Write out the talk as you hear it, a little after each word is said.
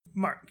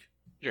Mark.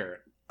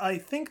 Jarrett. I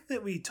think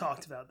that we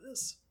talked about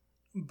this,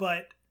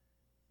 but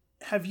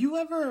have you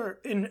ever,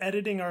 in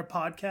editing our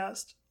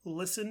podcast,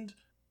 listened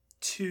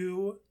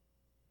to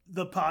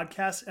the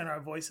podcast and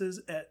our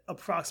voices at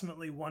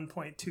approximately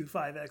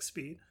 1.25x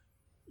speed?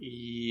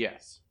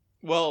 Yes.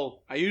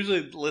 Well, I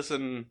usually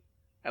listen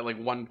at like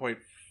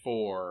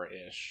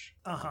 1.4-ish.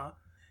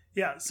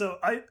 Yeah, so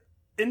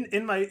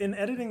in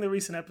editing the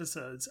recent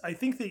episodes, I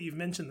think that you've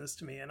mentioned this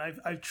to me, and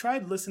I've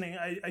tried listening.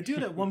 I do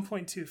it at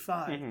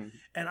 1.25,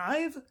 and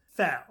I've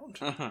found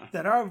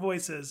that our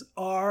voices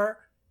are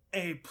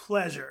a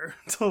pleasure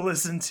to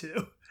listen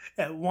to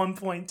at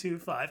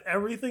 1.25.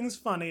 Everything's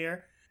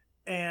funnier,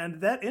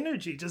 and that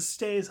energy just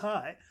stays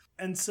high.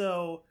 And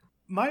so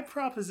my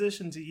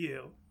proposition to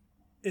you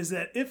is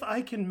that if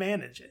I can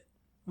manage it,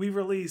 we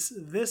release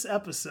this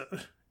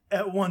episode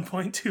at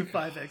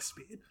 1.25x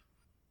speed.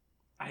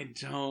 I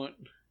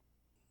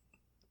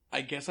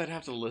guess I'd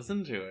have to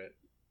listen to it.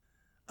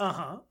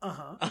 And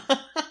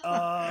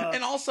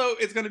also,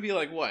 it's going to be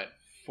like, what,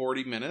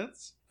 40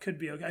 minutes? Could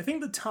be okay. I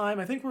think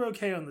we're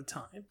okay on the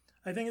time.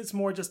 I think it's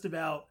more just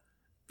about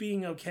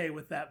being okay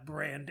with that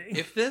branding.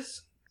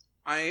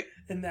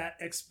 In that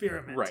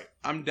experiment. Right.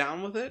 I'm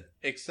down with it,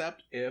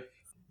 except if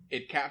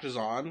it catches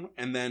on,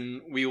 and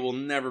then we will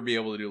never be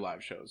able to do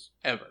live shows.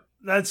 Ever.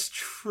 That's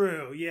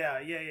true.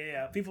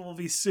 Yeah. People will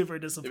be super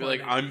disappointed. They'll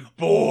be like, I'm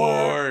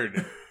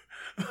bored.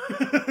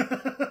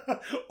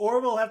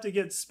 Or we'll have to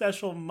get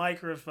special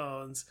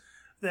microphones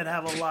that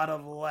have a lot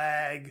of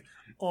lag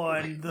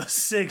on the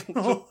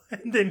signal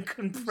and then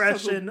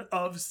compression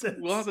of sense.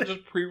 We'll have to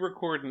just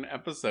pre-record an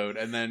episode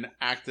and then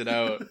act it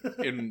out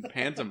in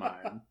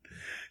pantomime.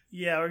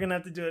 Yeah, we're going to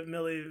have to do it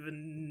Milli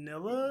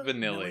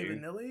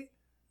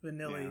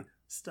Vanilli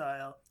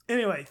style.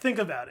 Anyway, think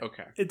about it.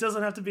 Okay. It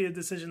doesn't have to be a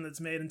decision that's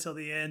made until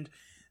the end.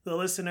 The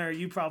listener,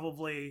 you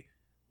probably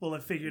will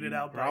have figured it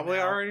out by now. Probably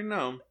already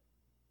know.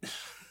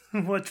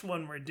 Which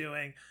one we're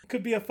doing.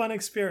 Could be a fun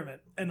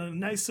experiment and a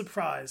nice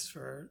surprise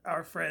for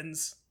our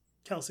friends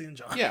Kelsey and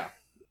John. Yeah.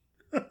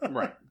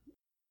 Right.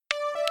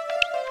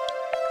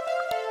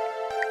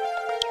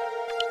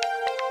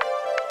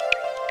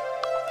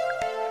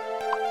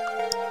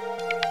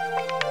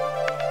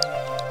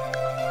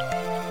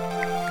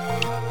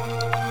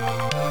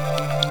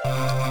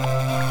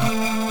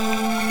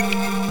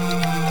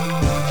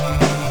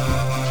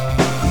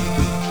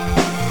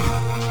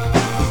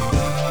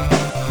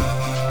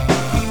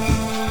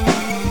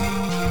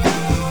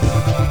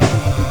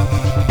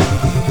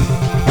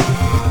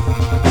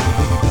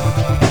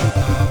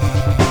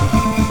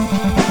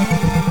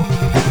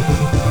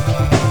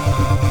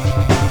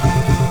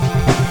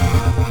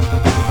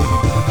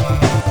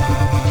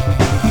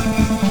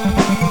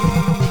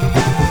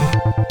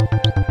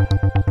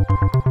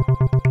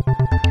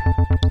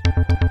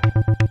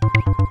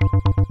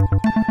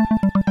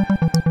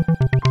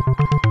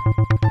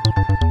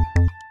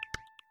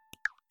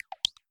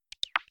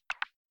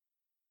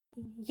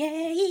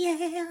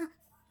 Yeah.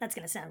 That's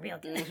going to sound real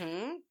good.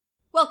 Mm-hmm.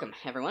 Welcome,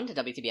 everyone, to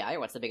WTBI, or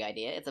What's the Big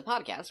Idea? It's a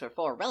podcast where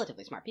four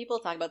relatively smart people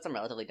talk about some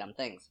relatively dumb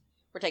things.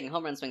 We're taking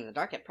home run swings in the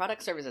dark at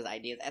products, services,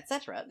 ideas,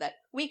 etc. that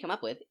we come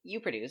up with,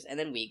 you produce, and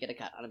then we get a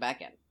cut on the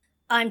back end.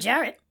 I'm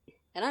Jarrett.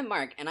 And I'm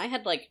Mark, and I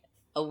had,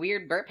 a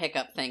weird burp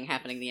hiccup thing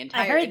happening the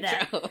entire intro.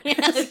 That.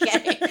 Yeah,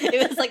 okay.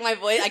 It was my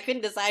voice, I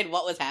couldn't decide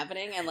what was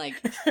happening, and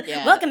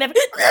yeah. Welcome,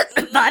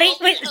 everybody.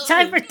 Wait,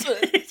 time for...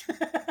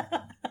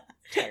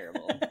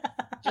 Terrible.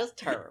 Just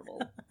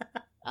terrible.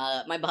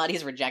 My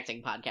body's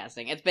rejecting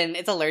podcasting.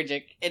 It's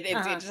allergic.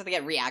 It's just to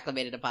get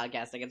reacclimated to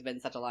podcasting. It's been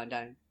such a long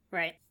time.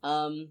 Right.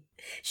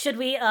 Should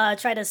we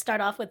try to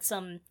start off with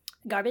some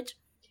garbage?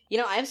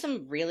 I have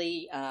some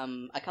really,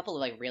 a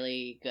couple of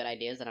really good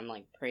ideas that I'm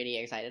pretty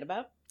excited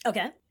about.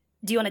 Okay.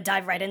 Do you want to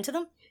dive right into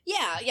them?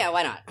 Yeah,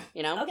 why not?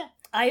 Okay.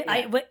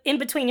 I in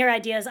between your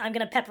ideas, I'm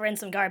going to pepper in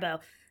some Garbo,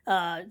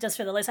 just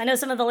for the list. I know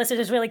some of the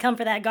listeners really come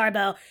for that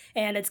Garbo,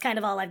 and it's kind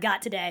of all I've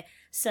got today.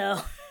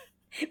 So,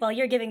 while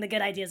you're giving the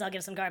good ideas, I'll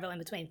give some Garbo in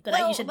between. But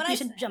you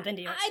should jump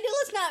into yours.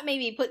 Let's not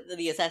maybe put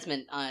the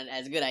assessment on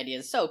as good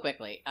ideas so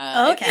quickly.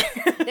 Okay.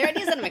 They're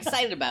ideas that I'm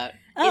excited about,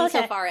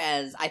 insofar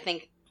as I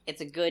think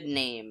it's a good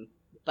name,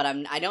 but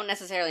I don't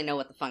necessarily know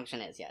what the function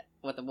is yet,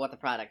 what the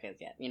product is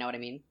yet. You know what I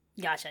mean?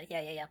 Gotcha.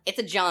 Yeah. It's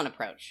a John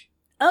approach.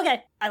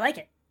 Okay, I like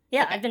it.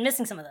 Yeah, okay. I've been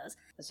missing some of those.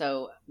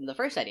 So, the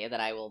first idea that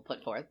I will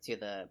put forth to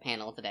the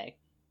panel today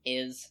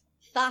is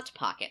Thought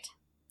Pocket.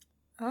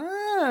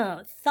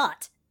 Oh,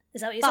 thought.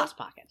 Is that what you said? Thought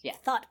Pocket, yeah.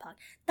 Thought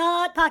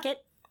Pocket.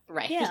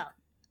 Right. Yeah.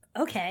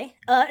 Okay.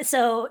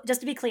 So, just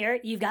to be clear,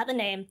 you've got the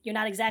name. You're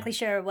not exactly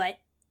sure what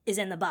is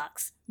in the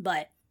box,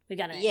 but we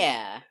got a name.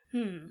 Yeah.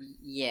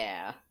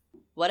 Yeah.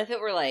 What if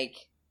it were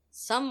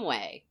some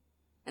way,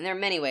 and there are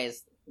many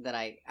ways that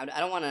I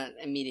don't want to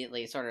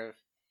immediately sort of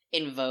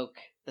invoke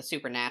the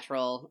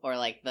supernatural or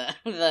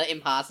the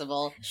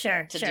impossible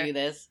to do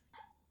this.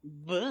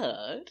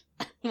 But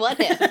what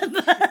if?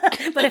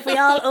 But if we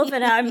all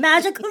open our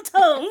magical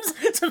tomes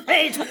to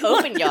page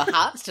open your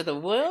hearts to the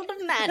world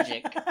of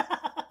magic.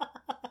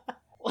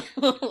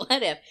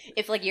 what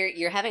if like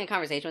you're having a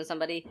conversation with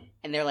somebody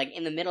and they're like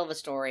in the middle of a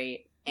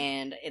story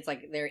and it's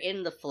like they're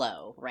in the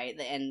flow, right?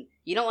 And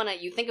you don't want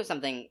to. You think of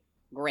something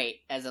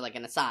great as like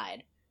an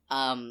aside,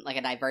 like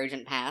a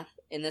divergent path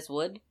in this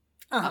wood,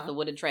 up the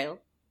wooded trail.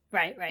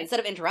 Right. Instead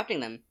of interrupting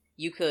them,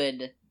 you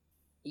could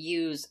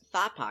use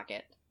Thought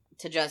Pocket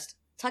to just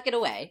tuck it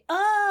away.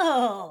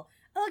 Oh,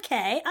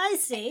 okay, I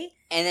see.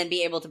 And then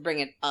be able to bring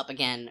it up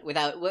again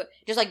without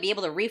just like be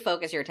able to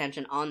refocus your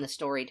attention on the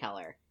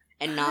storyteller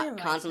and not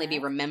constantly be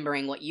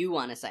remembering what you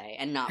want to say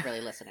and not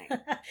really listening.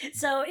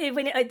 So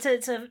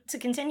to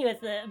continue with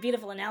the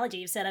beautiful analogy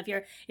you set up,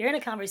 you're in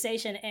a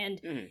conversation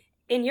and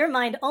in your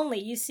mind only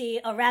you see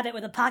a rabbit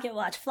with a pocket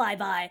watch fly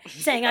by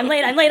saying I'm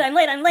late, and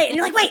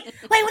you're like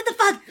wait, what the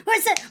fuck?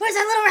 Where's that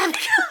little rabbit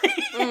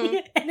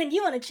going? And then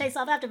you want to chase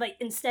off after, but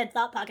instead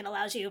Thought Pocket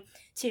allows you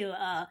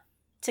to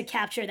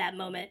capture that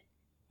moment.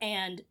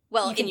 And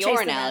in your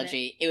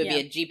analogy, it would be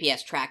a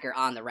GPS tracker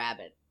on the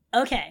rabbit.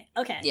 Okay.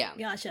 Yeah.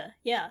 Gotcha.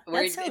 Yeah.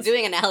 We're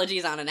doing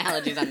analogies on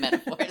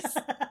metaphors.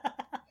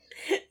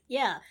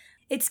 Yeah.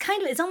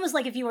 It's almost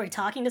like if you were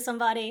talking to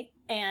somebody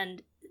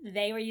and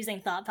they were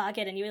using Thought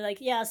Pocket and you were like,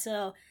 yeah,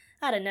 so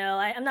I don't know,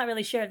 I'm not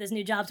really sure if this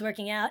new job's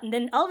working out. And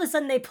then all of a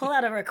sudden they pull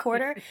out a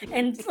recorder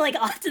and like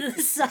off to the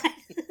side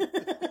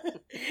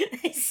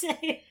they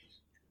say,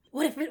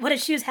 what if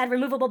shoes had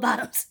removable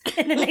bottoms?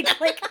 And then they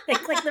click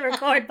the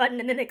record button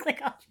and then they click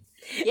off.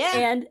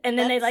 Yeah. And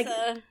then they like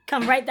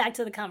come right back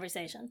to the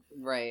conversation.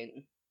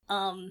 Right.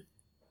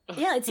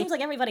 Yeah, it seems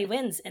like everybody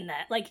wins in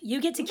that. Like you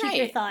get to keep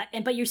your thought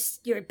but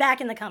you're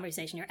back in the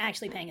conversation. You're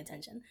actually paying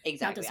attention.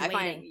 Exactly. Not just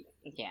waiting.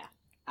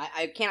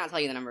 I cannot tell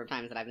you the number of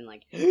times that I've been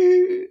like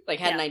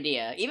had an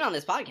idea, even on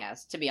this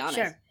podcast, to be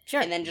honest.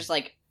 Sure. And then just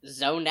like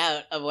zoned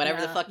out of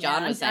whatever the fuck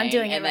John was saying. I'm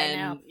doing it right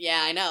now. Yeah,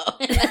 I know.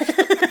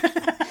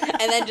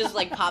 And then just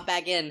like pop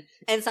back in.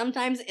 And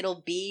sometimes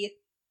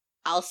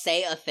I'll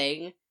say a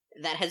thing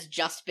that has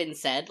just been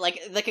said. Like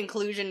the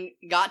conclusion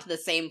got to the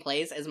same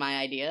place as my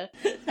idea.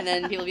 And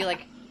then people be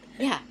like,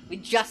 yeah, we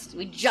just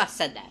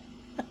said that.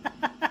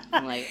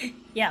 I'm like,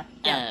 yeah.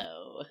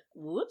 Oh,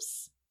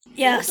 whoops.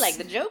 Yes. Looks like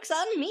the joke's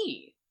on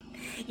me.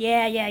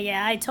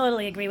 Yeah. I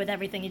totally agree with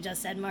everything you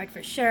just said, Mark,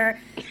 for sure.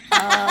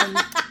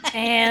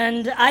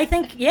 And I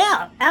think,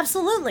 yeah,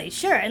 absolutely,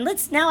 sure. And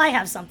I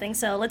have something,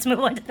 so let's move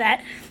on to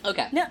that.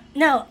 Okay.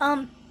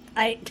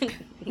 I think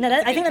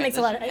that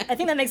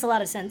makes a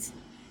lot of sense.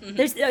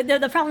 Mm-hmm.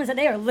 The problem is that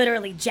they are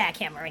literally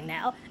jackhammering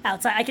now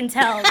outside. I can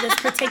tell this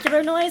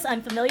particular noise.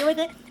 I'm familiar with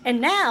it. And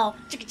now,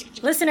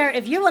 listener,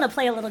 if you want to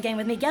play a little game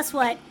with me, guess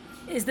what?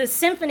 Is the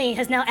symphony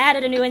has now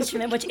added a new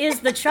instrument, which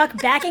is the truck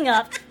backing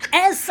up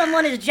as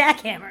someone is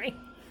jackhammering.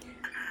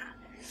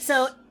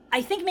 So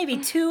I think maybe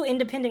 2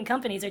 independent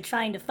companies are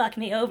trying to fuck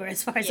me over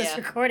as far as this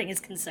recording is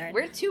concerned.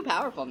 We're too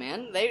powerful,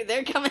 man.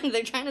 They're coming.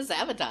 They're trying to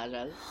sabotage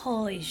us.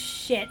 Holy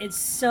shit! It's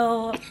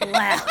so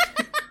loud.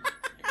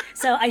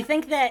 So I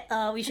think that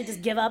we should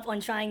just give up on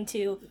trying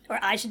to, or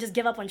I should just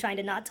give up on trying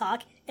to not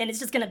talk, and it's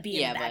just gonna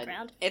be in the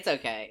background. It's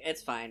okay.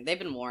 It's fine. They've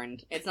been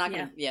warned. It's not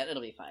gonna. Yeah,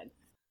 it'll be fine.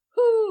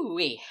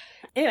 Whoo-wee.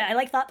 Anyway, I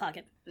like Thought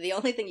Pocket. The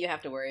only thing you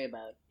have to worry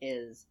about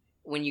is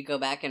when you go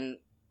back and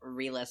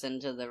re-listen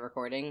to the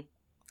recording,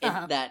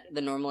 that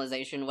the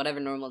normalization, whatever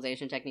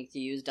normalization techniques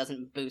you use,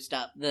 doesn't boost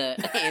up the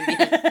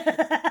ambient.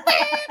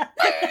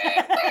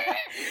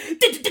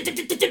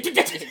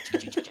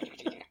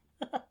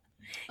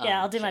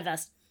 Yeah, I'll do my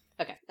best.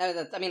 Okay. I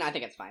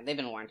think it's fine. They've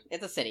been warned.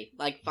 It's a city.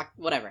 Like, fuck,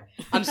 whatever.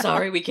 I'm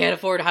sorry, we can't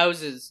afford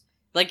houses.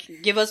 Like,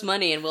 give us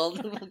money and we'll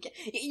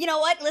you know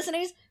what,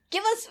 listeners?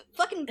 Give us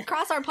fucking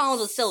cross our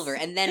palms with silver,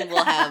 and then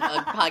we'll have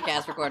a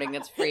podcast recording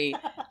that's free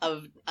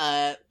of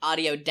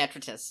audio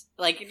detritus.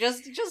 Like,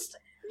 just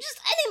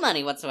any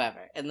money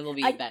whatsoever, and then we'll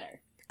be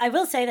better. I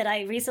will say that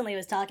I recently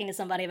was talking to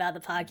somebody about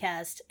the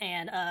podcast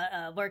and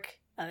a work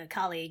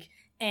colleague,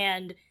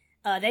 and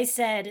they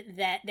said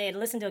that they had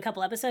listened to a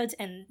couple episodes,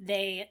 and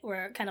they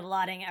were kind of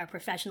lauding our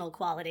professional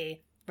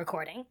quality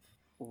recording.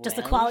 Just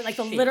the quality, like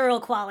the literal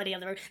quality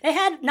of the. They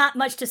had not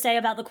much to say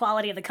about the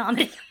quality of the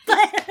comedy,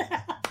 but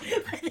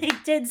they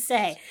did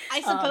say. I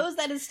suppose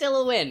that is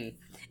still a win.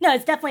 No,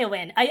 it's definitely a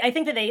win. I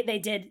think that they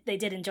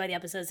did enjoy the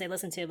episodes they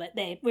listened to, but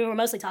we were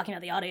mostly talking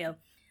about the audio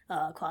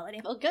quality.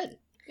 Well, good.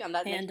 Yeah,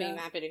 that makes me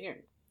happy to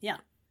hear. Yeah.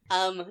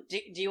 Do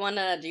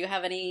you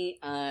have any?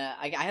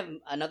 I have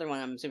another one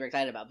I'm super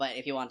excited about, but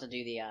if you want to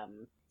do the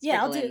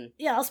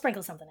I'll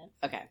sprinkle something in.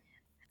 Okay.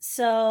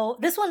 So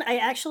this one, I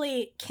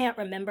actually can't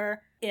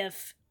remember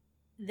if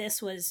this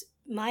was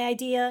my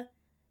idea,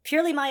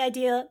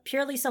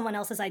 purely someone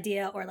else's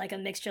idea, or like a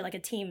mixture, like a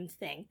team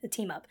thing, a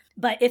team up.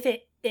 But if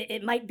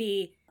it might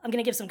be, I'm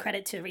going to give some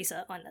credit to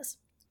Risa on this.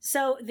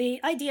 So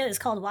the idea is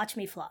called Watch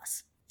Me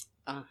Floss.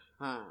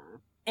 Uh-huh.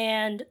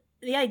 And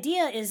the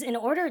idea is in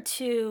order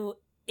to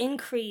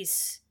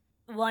increase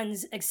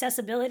one's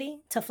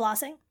accessibility to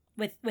flossing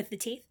with the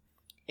teeth,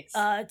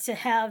 to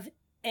have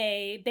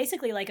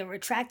basically like a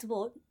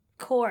retractable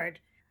cord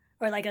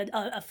or like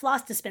a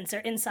floss dispenser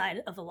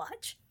inside of a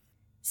watch.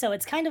 So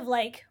it's kind of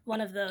like one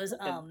of those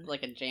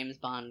like a James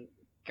Bond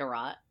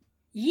garrote.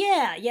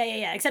 Yeah.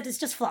 Except it's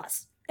just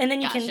floss. And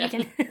then you Gotcha.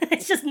 can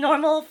it's just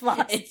normal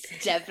floss.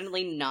 It's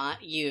definitely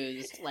not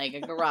used like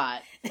a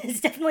garrote. It's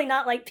definitely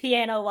not like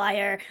piano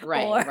wire.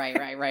 Right. or... Right.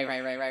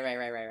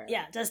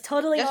 Yeah, just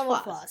totally Just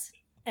normal floss. floss.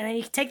 And then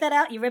you take that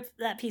out, you rip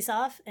that piece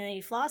off, and then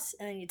you floss,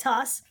 and then you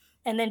toss,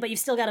 but you've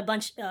still got a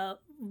bunch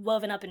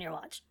woven up in your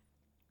watch.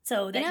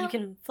 So that you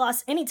can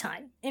floss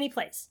anytime, any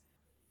place.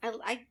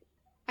 I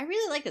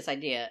really like this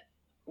idea.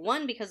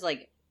 One, because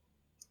like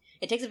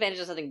it takes advantage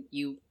of something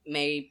you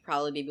may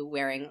probably be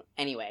wearing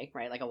anyway,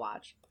 right? Like a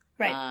watch.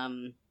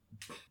 Right.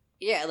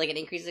 Yeah, like it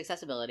increases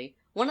accessibility.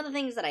 One of the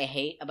things that I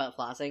hate about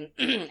flossing,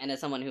 and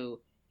as someone who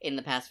in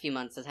the past few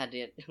months has had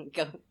to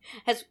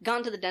has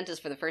gone to the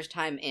dentist for the first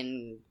time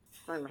in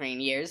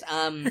years,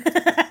 and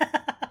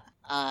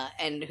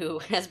who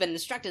has been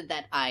instructed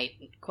that I,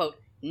 quote,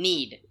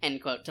 need,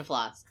 end quote, to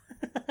floss.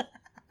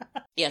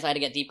 Yes, I had to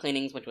get deep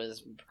cleanings, which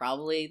was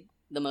probably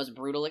the most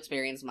brutal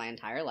experience of my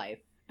entire life.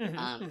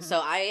 So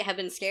I have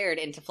been scared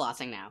into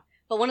flossing now.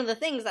 But one of the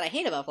things that I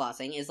hate about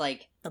flossing is,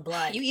 like, the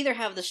blood. You either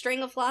have the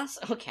string of floss,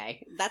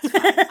 okay, that's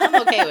fine.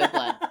 I'm okay with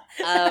blood.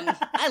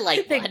 I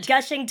like blood. The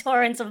gushing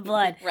torrents of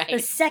blood. Right. The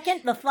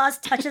second the floss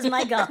touches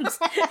my gums.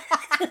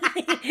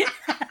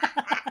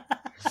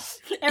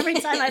 Every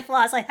time I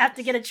floss, I have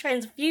to get a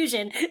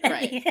transfusion at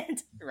the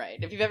end. Right.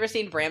 If you've ever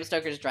seen Bram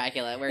Stoker's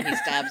Dracula, where he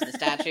stabs the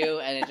statue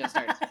and it just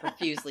starts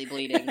profusely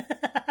bleeding.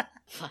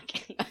 Fuck.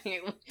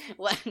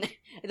 What?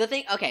 The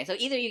thing, okay, so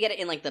either you get it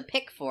in, like, the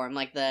pick form,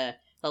 like the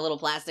little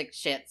plastic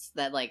shits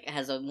that, like,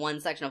 has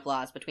one section of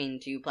floss between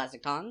two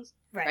plastic tongs,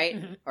 right?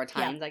 Mm-hmm. Or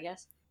tines, I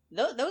guess.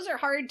 Those are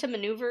hard to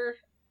maneuver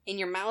in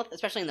your mouth,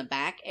 especially in the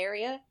back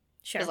area.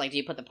 Sure. Because, like, do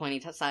you put the pointy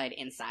side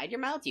inside your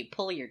mouth? Do you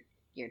pull your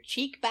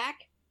cheek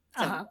back?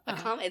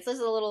 It's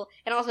just a little,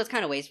 and also it's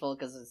kind of wasteful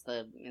because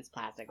it's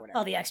plastic or whatever.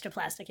 Oh, the extra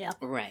plastic, yeah.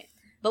 Right.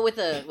 But with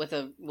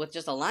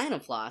just a line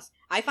of floss,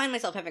 I find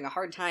myself having a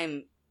hard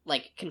time,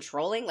 like,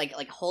 controlling,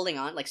 like holding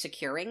on, like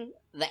securing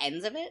the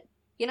ends of it.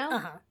 You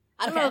know.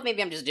 I don't know if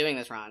maybe I'm just doing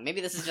this wrong.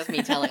 Maybe this is just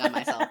me telling on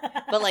myself.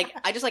 But, like,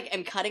 I just, like,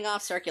 am cutting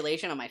off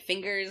circulation on my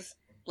fingers.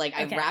 Like,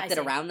 I've wrapped it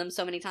around them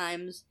so many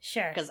times.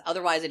 Sure. Because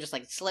otherwise it just,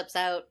 like, slips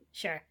out.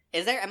 Sure.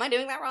 Am I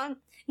doing that wrong?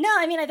 No,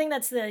 I mean, I think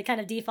that's the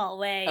kind of default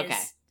way. Okay.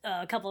 Is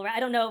a couple.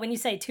 I don't know, when you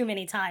say too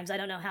many times, I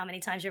don't know how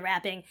many times you're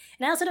wrapping,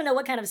 and I also don't know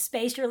what kind of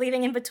space you're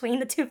leaving in between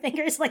the two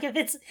fingers. Like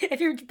if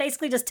you're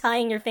basically just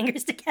tying your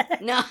fingers together.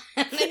 No,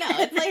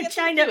 it's like it's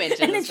trying 2 to inches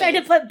and then trying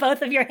to put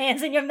both of your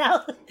hands in your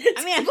mouth.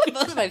 I mean, I put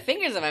both of my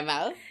fingers in my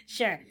mouth.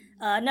 Sure.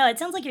 No, it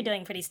sounds like you're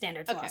doing pretty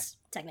standard floss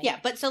technique. Yeah,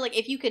 but so, like,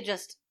 if you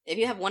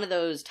have one of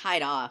those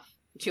tied off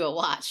to a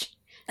watch,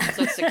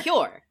 so it's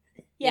secure.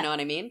 You know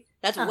what I mean?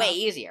 That's way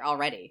easier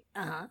already.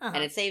 And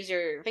it saves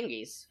your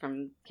fingies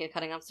from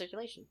cutting off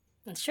circulation.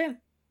 That's true.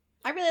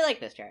 I really like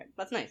this, Jared.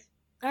 That's nice.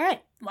 All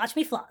right, watch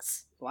me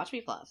floss. Watch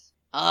me floss.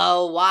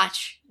 Oh,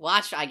 watch.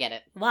 I get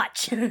it.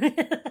 Watch.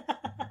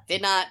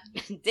 Did not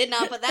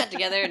put that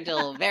together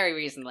until very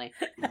recently.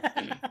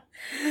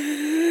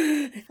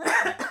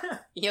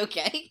 You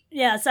okay?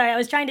 Yeah, sorry. I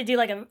was trying to do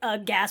like a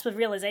gasp of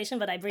realization,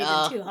 but I breathed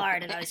in too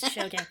hard and I was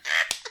choking.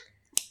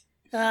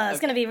 It's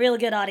going to be real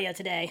good audio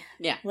today,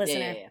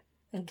 listener. Yeah.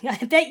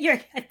 I bet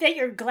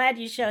you're glad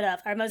you showed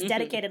up. Our most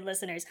dedicated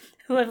listeners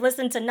who have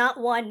listened to not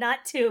 1,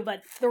 not 2,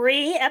 but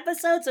 3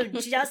 episodes of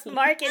just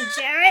Mark and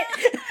Jarrett.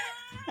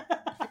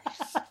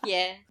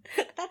 Yeah,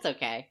 that's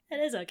okay. It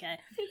is okay.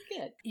 It's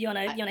good. You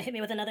wanna hit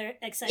me with another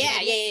exciting?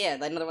 Yeah.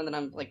 Another one that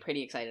I'm, like,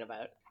 pretty excited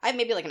about. I have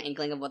maybe like an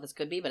inkling of what this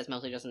could be, but it's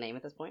mostly just a name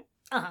at this point.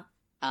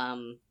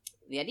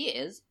 The idea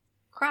is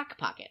Crock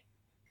Pocket.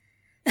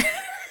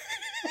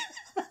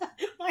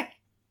 Mark,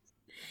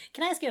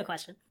 can I ask you a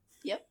question?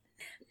 Yep.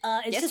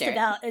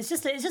 It's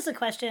just a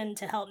question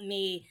to help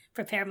me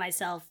prepare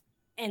myself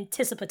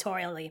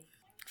anticipatorially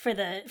for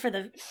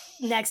the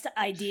next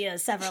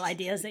several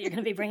ideas that you're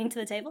going to be bringing to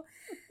the table.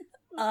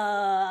 Should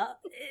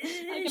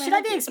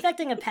I be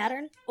expecting a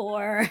pattern,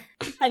 or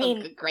I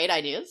mean, great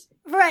ideas?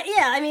 Right?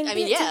 Yeah, I mean,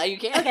 you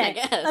can. Okay, I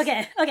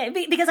guess.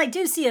 Okay. Because I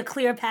do see a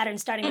clear pattern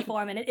starting to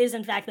form, and it is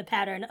in fact the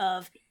pattern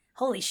of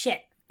holy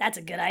shit, that's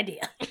a good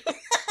idea.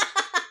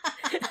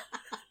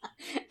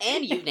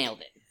 And you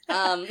nailed it.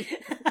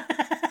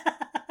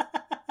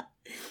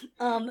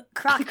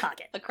 Crock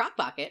Pocket. A crock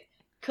pocket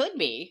could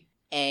be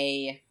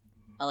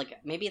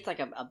maybe it's like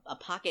a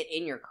pocket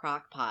in your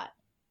crock pot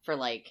for,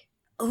 like,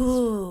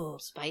 ooh,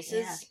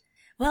 spices. Yeah.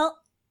 Well,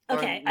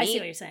 okay, I see meat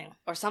what you're saying.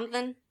 Or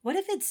something. What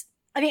if it's?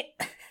 I mean,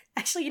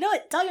 actually, you know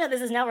what? Talking about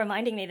this is now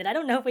reminding me that I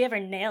don't know if we ever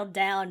nailed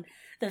down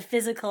the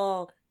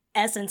physical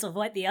essence of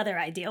what the other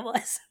idea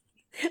was.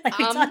 Like,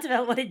 we talked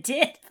about what it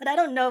did, but I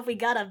don't know if we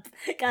got a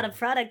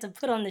product to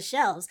put on the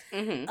shelves.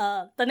 Mm-hmm.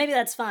 But maybe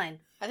that's fine.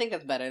 I think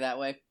that's better that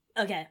way.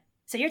 Okay.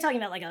 So you're talking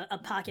about like a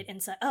pocket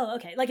inside. Oh,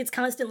 okay. Like it's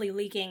constantly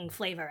leaking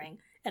flavoring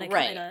at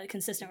a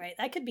consistent rate.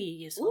 That could be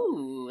useful.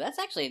 Ooh, that's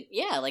actually,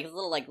 yeah, like a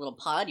little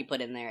pod you put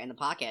in there in the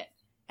pocket,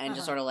 and it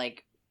just sort of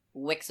like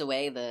wicks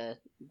away the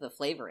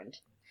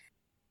flavorant.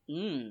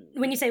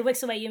 When you say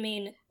wicks away, you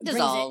mean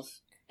dissolve.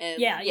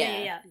 Yeah.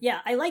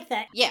 I like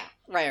that. Yeah,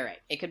 Right.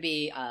 It could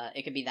be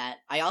that.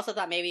 I also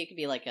thought maybe it could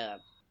be like a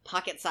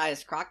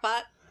pocket-sized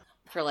crock-pot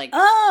for like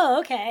Oh,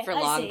 okay. for I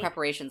long see.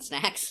 preparation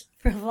snacks.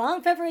 For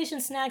long preparation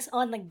snacks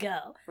on the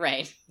go.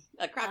 Right.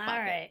 A crock-pot. All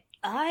right.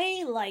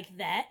 I like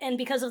that. And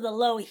because of the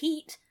low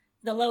heat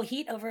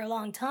over a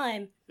long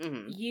time,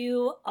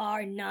 you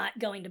are not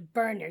going to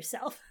burn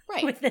yourself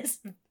Right. with this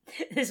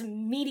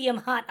medium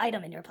hot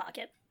item in your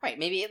pocket. Right.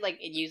 Maybe it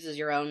uses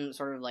your own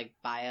sort of like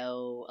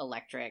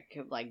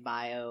bioelectric, like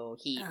bio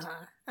heat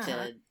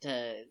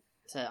to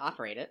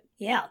operate it.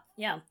 Yeah.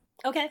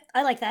 Okay,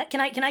 I like that. Can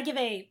I give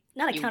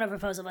not a counter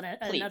proposal, but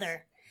Please.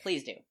 another?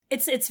 Please do.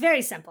 It's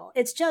very simple.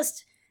 It's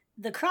just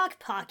the crock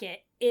pocket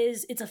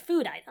it's a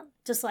food item,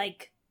 just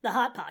like the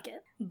hot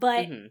pocket.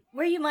 But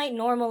where you might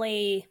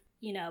normally,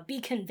 be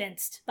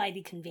convinced by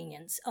the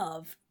convenience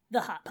of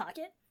the hot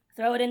pocket,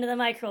 throw it into the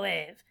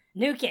microwave,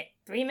 nuke it,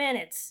 3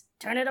 minutes,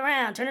 turn it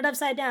around, turn it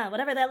upside down,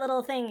 whatever that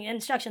little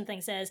instruction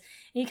thing says,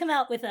 and you come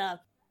out with a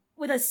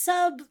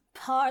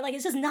subpar, like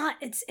it's just not,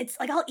 it's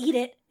like I'll eat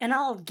it and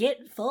I'll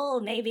get full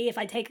maybe if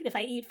I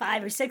eat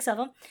 5 or 6 of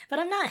them, but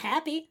I'm not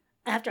happy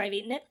after I've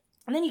eaten it.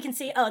 And then you can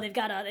see, they've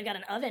got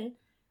an oven.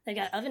 They've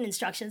got oven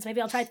instructions.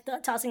 Maybe I'll try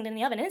tossing it in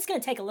the oven, and it's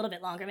going to take a little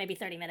bit longer, maybe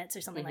 30 minutes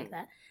or something like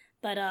that.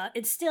 But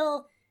it's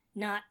still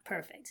not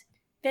perfect.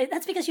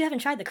 That's because you haven't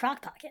tried the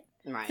crock pocket.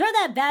 Right. Throw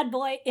that bad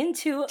boy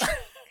into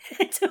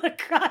a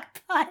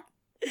crock pot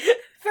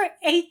for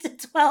 8 to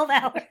 12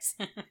 hours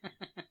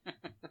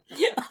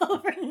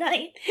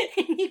overnight,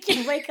 and you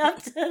can wake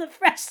up to the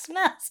fresh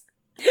smells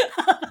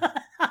of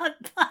a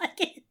hot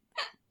pocket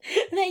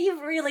that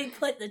you've really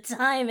put the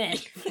time in.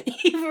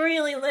 You've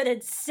really let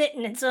it sit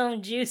in its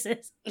own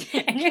juices,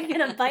 and you're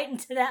gonna bite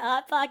into that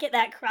hot pocket,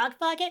 that crock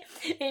pocket,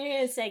 and you're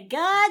gonna say,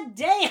 God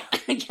damn!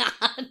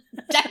 God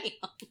damn!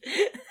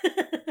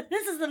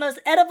 This is the most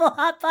edible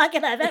hot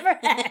pocket I've ever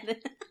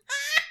had.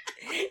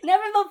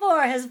 Never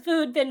before has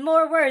food been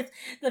more worth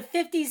the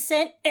 50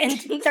 cents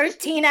and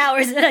 13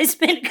 hours that I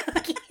spent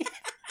cooking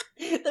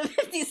it. The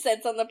 50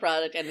 cents on the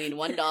product and the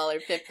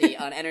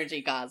 $1.50 on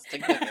energy costs to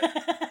cook it.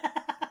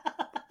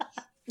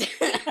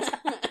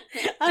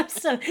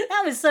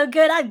 That was so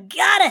good. I've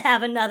gotta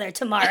have another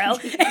tomorrow.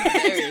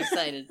 Very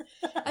excited.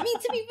 I mean,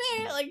 to be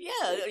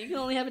fair, you can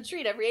only have a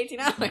treat every 18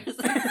 hours.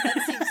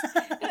 That seems,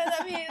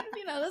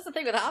 that's the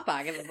thing with Hot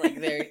Pockets. It's like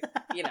they're,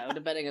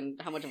 depending on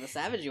how much of a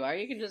savage you are,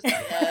 you can just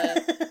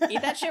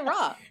eat that shit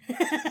raw.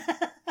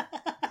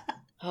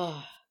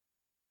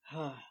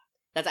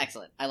 That's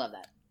excellent. I love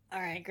that. All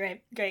right,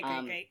 great.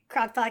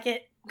 Crock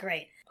Pocket,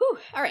 great. Whew,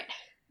 all right.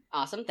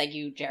 Awesome. Thank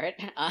you,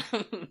 Jarrett.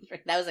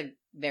 That was a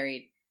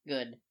very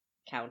good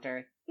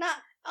counter. Not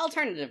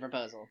alternative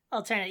proposal.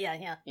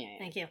 Yeah.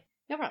 Thank you.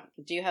 No problem.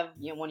 Do you have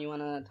one you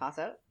want to toss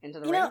out into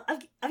the ring?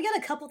 I've got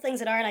a couple things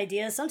that aren't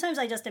ideas. Sometimes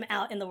I just am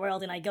out in the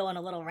world and I go on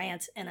a little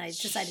rant and I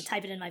decide to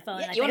type it in my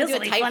phone. Yeah, you want to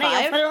do a type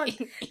 5?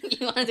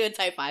 You want to do a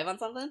type 5 on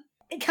something?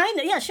 Kind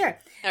of, yeah, sure.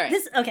 All right.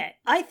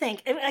 I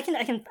think I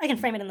can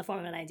frame it in the form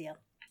of an idea.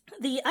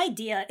 The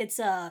idea, it's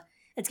going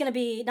to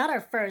be not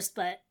our first,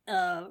 but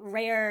a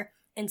rare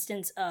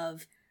instance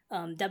of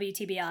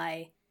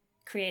WTBI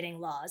creating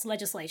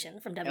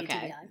legislation from WTBI.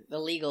 Okay.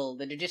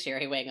 The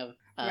judiciary wing of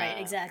right,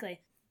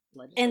 exactly.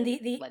 And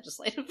the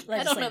legislative.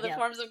 I don't know the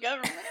forms of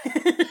government.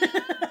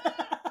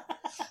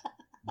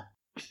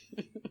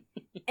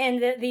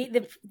 And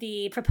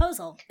the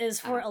proposal is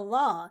for a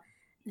law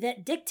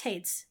that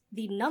dictates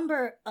the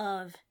number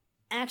of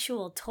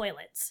actual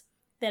toilets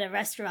that a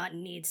restaurant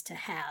needs to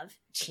have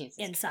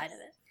inside of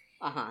it.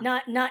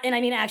 Not, and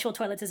I mean actual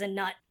toilets as in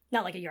not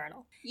like a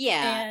urinal.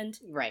 Yeah, and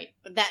right.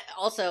 But that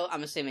also,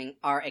 I'm assuming,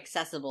 are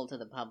accessible to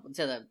the public,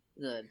 to the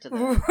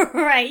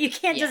right. You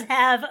can't just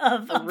have a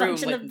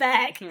bunch in the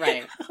back,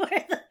 right,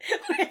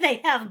 where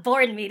they have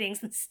board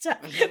meetings and stuff,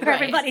 where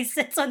everybody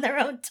sits on their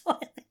own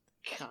toilet.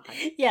 God.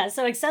 Yeah,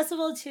 so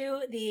accessible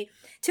to the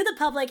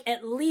public,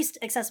 at least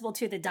accessible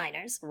to the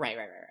diners. Right.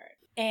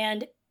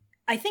 And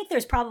I think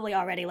there's probably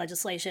already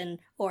legislation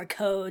or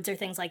codes or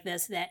things like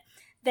this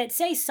that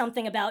say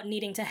something about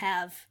needing to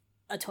have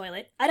a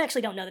toilet. I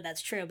actually don't know that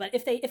that's true, but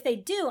if they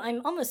do,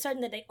 I'm almost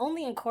certain that they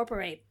only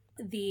incorporate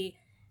the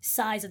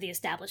size of the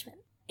establishment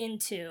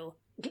into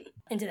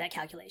that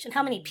calculation.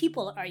 How many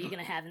people are you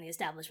going to have in the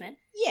establishment?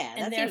 Yeah,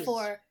 and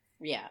therefore,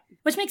 yeah,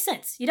 which makes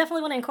sense. You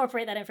definitely want to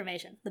incorporate that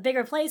information. The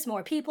bigger place,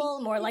 more people,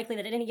 more likely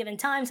that at any given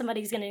time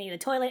somebody's going to need a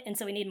toilet, and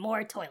so we need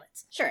more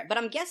toilets. Sure, but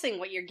I'm guessing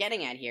what you're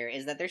getting at here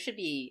is that there should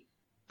be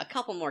a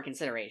couple more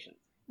considerations.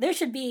 There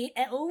should be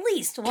at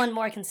least one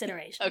more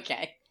consideration.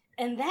 Okay.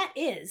 And that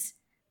is,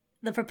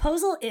 the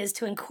proposal is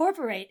to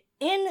incorporate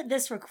in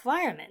this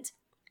requirement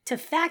to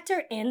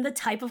factor in the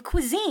type of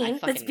cuisine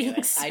that's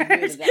being served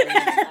at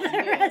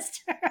the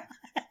restaurant.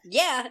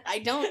 Yeah, I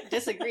don't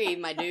disagree,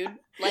 my dude.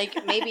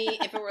 Like, maybe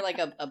if it were like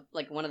a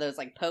one of those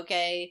like poke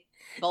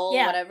bowl,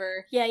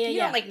 whatever. Yeah. You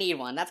don't like need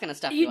one. That's gonna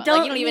stuff you up.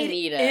 Don't like, you don't even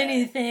need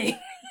anything.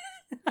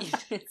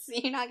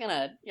 You're not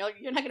gonna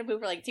poop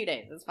for like 2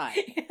 days. That's fine.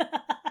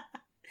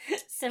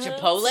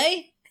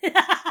 Chipotle?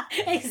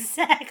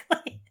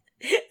 Exactly.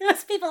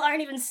 Most people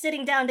aren't even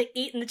sitting down to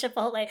eat in the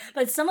Chipotle,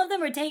 but some of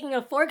them are taking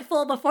a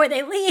forkful before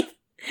they leave.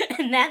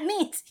 And that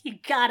means you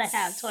gotta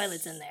have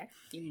toilets in there.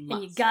 You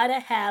must. And you gotta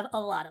have a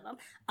lot of them.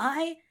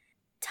 I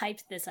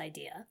typed this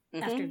idea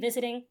after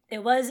visiting.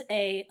 It was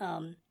a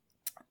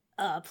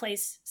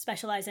place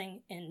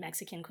specializing in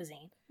Mexican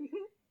cuisine.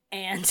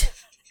 And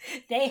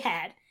they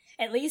had,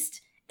 at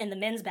least in the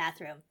men's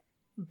bathroom,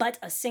 but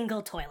a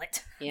single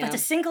toilet. Yeah. But a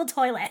single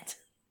toilet.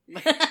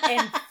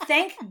 And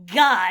thank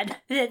God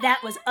that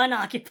was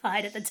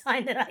unoccupied at the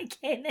time that I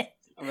came in.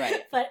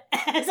 Right. But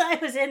as I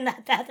was in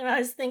that bathroom, I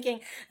was thinking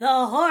the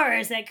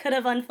horrors that could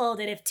have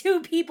unfolded if two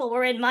people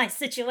were in my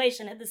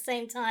situation at the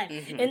same time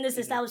in this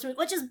establishment,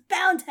 which is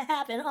bound to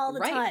happen all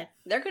the time.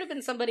 There could have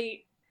been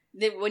somebody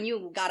that when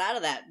you got out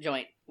of that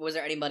joint, was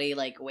there anybody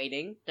like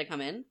waiting to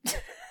come in?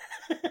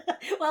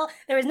 Well,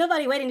 there was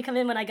nobody waiting to come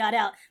in when I got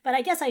out, but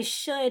I guess I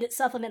should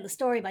supplement the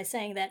story by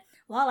saying that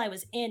while I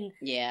was in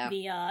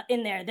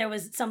in there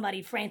was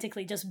somebody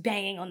frantically just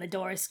banging on the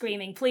door,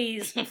 screaming,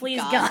 "Please,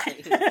 please, God."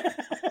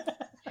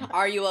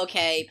 Are you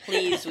okay?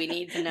 Please, we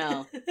need to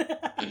know.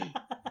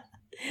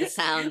 The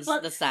sounds.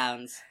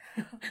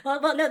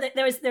 Well, no,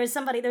 there was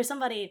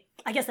somebody.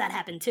 I guess that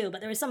happened too, but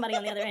there was somebody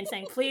on the other end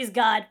saying, "Please,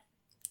 God,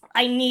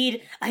 I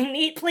need,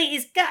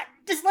 please, God,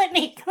 just let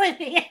me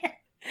in."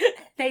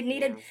 They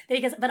needed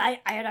but I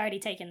had already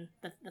taken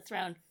the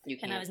throne,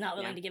 and I was not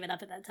willing to give it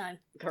up at that time.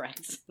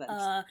 Correct.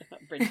 That's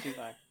bridge too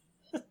far.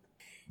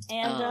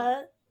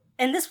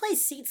 And this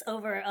place seats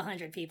over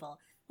 100 people.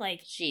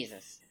 Like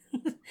Jesus,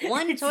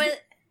 one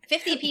toilet,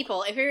 50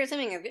 people. If you're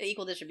assuming an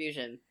equal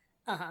distribution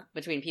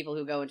between people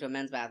who go into a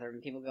men's bathroom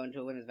and people who go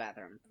into a women's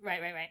bathroom.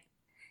 Right.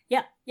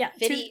 Yeah.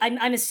 50,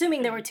 I'm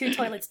assuming there were 2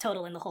 toilets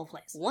total in the whole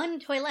place. One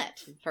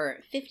toilet for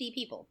 50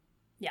 people.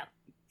 Yeah.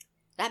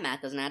 That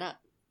math doesn't add up.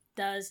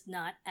 Does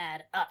not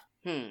add up.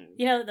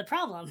 You know, the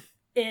problem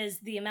is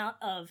the amount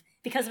of,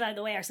 because of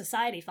the way our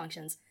society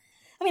functions.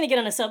 I'm going to get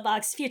on a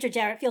soapbox. Future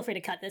Jarrett, feel free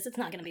to cut this. It's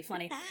not going to be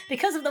funny.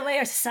 Because of the way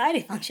our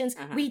society functions,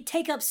 we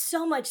take up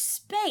so much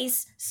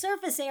space,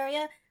 surface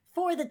area,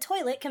 for the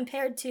toilet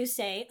compared to,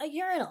 say, a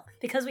urinal.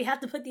 Because we have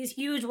to put these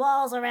huge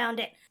walls around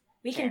it.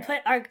 We can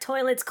put our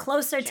toilets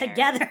closer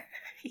together.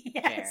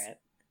 Yes.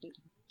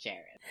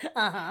 Jarrett.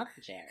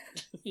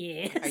 Jarrett.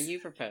 Yes. Are you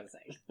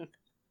proposing?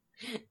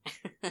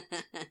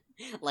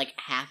 Like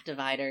half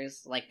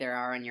dividers, like there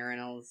are in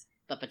urinals,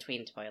 but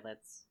between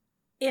toilets.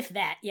 If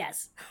that,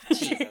 yes.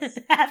 Jesus.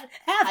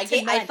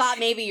 I thought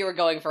maybe you were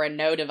going for a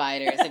no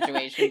divider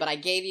situation, but I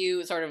gave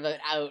you sort of an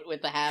out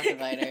with the half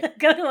divider.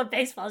 Go to a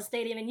baseball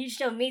stadium and you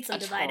show me some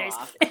dividers.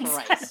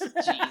 Christ,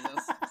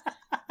 Jesus.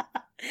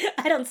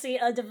 I don't see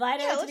a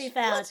divider to be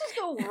found. Let's just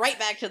go right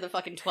back to the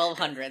fucking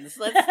 1200s.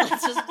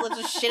 Let's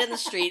just shit in the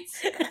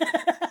streets.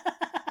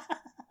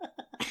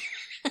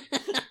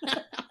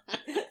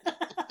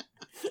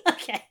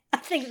 Okay, I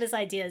think this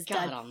idea is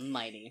done. God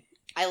almighty.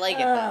 I like it,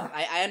 though.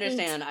 I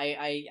understand.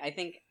 I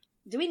think...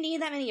 Do we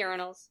need that many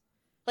urinals?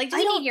 Like, do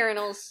we need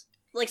urinals?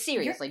 Like,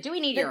 seriously, do we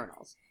need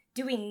urinals?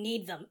 Do we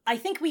need them? I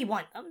think we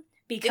want them.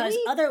 Because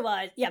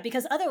otherwise... Yeah,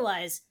 because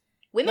otherwise...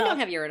 Women don't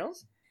have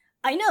urinals.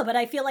 I know, but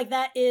I feel like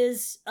that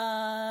is,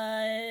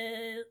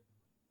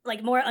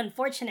 like, more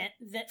unfortunate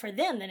for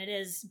them than it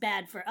is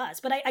bad for us.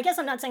 But I guess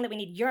I'm not saying that we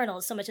need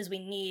urinals so much as we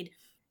need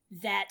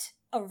that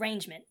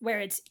arrangement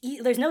where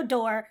there's no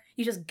door,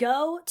 you just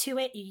go to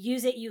it, you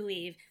use it, you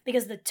leave,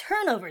 because the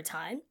turnover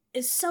time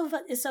is so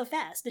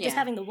fast that just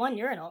having the one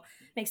urinal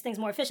makes things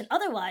more efficient.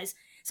 Otherwise,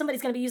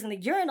 somebody's going to be using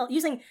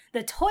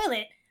the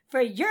toilet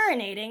for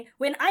urinating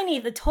when I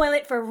need the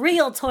toilet for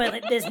real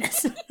toilet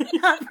business,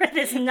 not for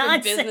this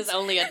nonsense. For business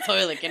only a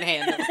toilet can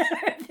handle.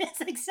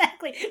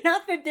 Exactly.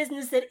 Not for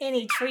business that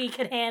any tree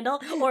could handle,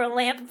 or a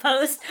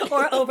lamppost,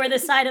 or over the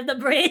side of the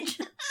bridge.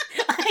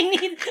 I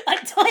need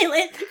a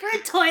toilet for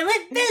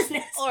toilet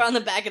business. Or on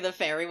the back of the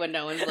ferry when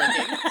no one's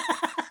looking.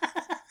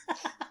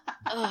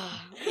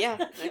 Yeah,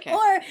 okay.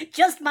 Or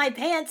just my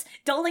pants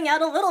doling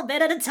out a little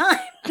bit at a time.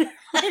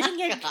 Letting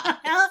it come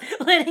out,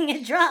 letting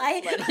it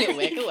dry. Letting it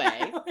wick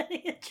away.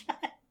 Letting it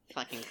dry.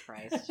 Fucking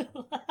Christ.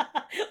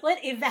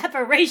 Let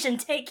evaporation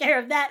take care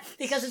of that,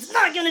 because it's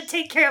not going to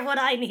take care of what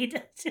I need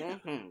to do.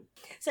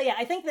 So yeah,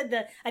 I think that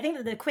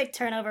the quick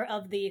turnover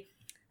of the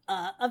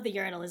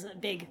urinal is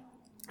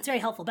it's very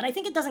helpful, but I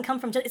think it doesn't come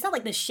from it's not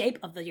like the shape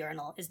of the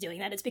urinal is doing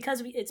that. It's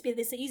because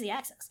it's easy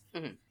access.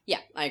 Yeah,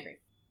 I agree.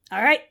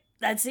 All right,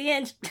 that's the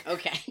end.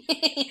 Okay.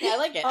 I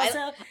like it.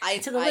 Also,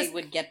 I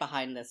would get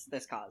behind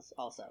this cause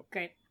also.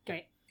 Great.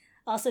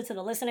 Also, to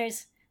the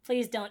listeners,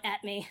 please don't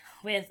at me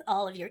with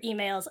all of your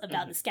emails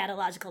about the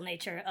scatological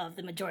nature of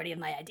the majority of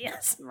my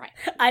ideas. Right.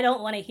 I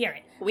don't want to hear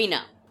it. We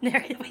know.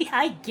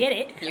 I get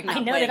it. You're not I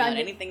know playing that out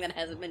anything that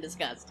hasn't been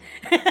discussed.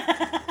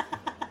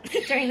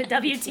 During the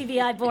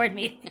WTVI board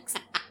meetings.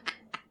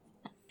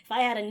 If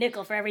I had a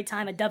nickel for every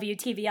time a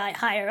WTVI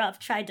higher up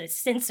tried to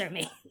censor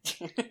me.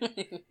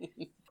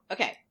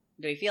 Okay.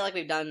 Do we feel like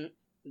we've done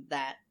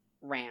that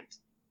rant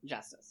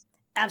justice?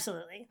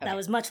 Absolutely. Okay. That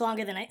was much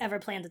longer than I ever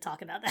planned to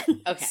talk about that.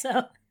 Okay.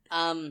 So,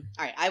 all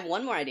right. I have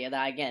one more idea that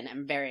I, again,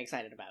 am very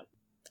excited about.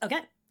 Okay.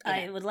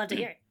 I would love to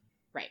hear it.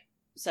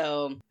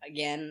 So,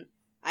 again,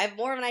 I have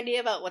more of an idea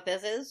about what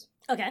this is,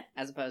 Okay,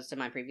 as opposed to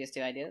my previous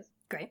 2 ideas.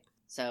 great.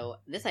 So,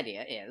 this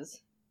idea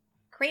is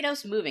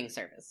Kratos Moving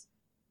Service.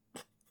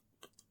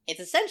 It's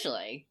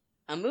essentially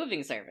a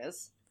moving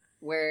service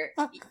where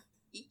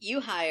you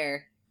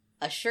hire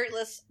a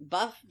shirtless,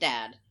 buff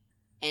dad,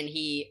 and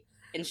he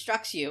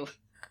instructs you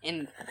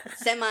in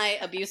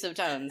semi-abusive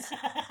tones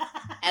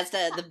as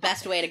to the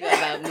best way to go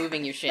about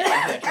moving your shit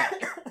into a truck.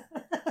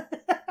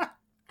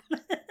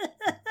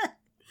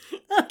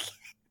 Okay.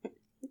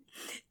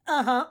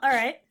 All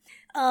right.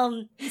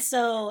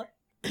 So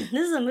this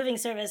is a moving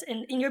service,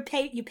 and you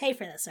pay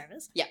for this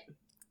service. Yeah.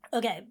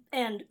 Okay,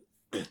 and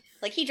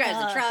Like, he drives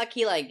the truck,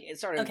 he, like,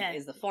 sort of okay.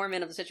 is the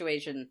foreman of the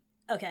situation.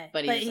 okay,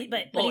 But he's like,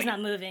 but he's "Boy." not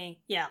moving.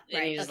 Yeah, And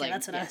right. he's just Okay, like,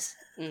 that's what I yeah. was.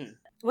 Mm.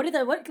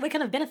 What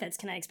kind of benefits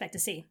can I expect to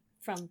see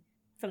from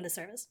the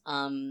service?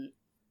 You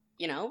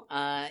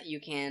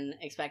can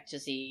expect to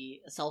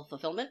see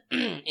self-fulfillment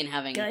in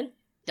having Good.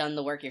 done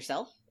the work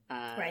yourself.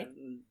 Right.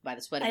 By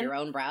the sweat of your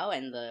own brow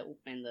and the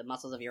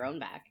muscles of your own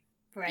back.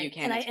 Right. You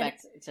can And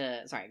expect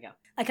to... Sorry, go.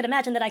 I could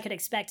imagine that I could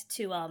expect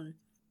to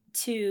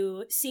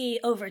see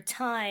over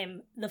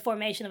time the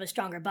formation of a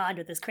stronger bond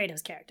with this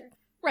Kratos character.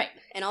 Right.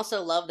 And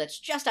also love that's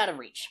just out of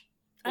reach.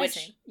 I Which,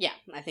 see. yeah,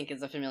 I think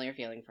is a familiar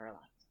feeling for a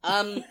lot.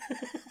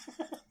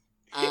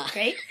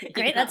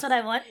 Great. That's what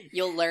I want.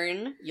 You'll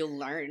learn.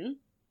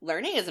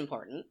 Learning is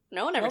important.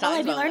 No one ever What will I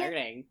talks be about learning?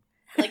 learning.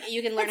 Like,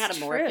 you can learn how That's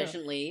to more true.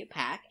 efficiently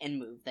pack and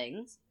move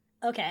things.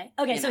 Okay.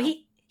 You So know.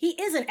 he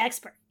is an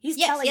expert. He's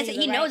Yes, telling you he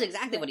the knows right-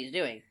 exactly what he's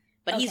doing.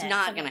 But he's Okay,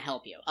 not okay. going to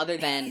help you, other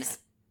than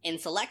in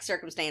select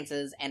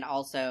circumstances and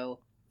also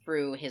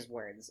through his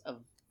words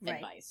of Right.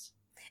 advice.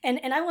 And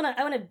I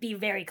want to be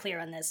very clear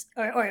on this,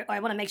 or I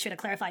want to make sure to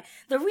clarify.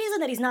 The reason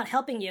that he's not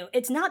helping you,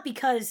 it's not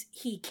because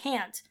he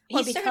can't, or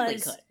He certainly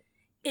because could.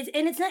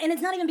 it's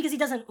not even because he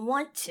doesn't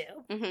want to.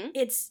 Mm-hmm.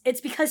 It's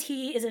because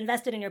he is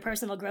invested in your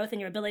personal growth and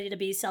your ability to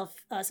be self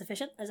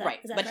sufficient. Is that Right,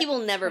 Is that but he correct?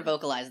 will never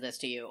vocalize this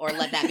to you or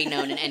let that be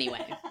known in any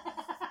way.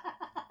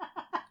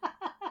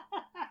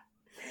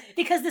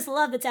 Because this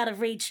love that's out of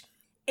reach,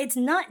 it's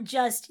not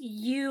just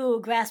you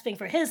grasping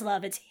for his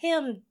love, it's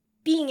him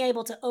being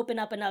able to open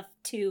up enough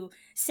to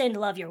send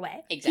love your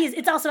way. Exactly.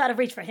 It's also out of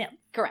reach for him.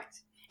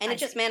 Correct. And I it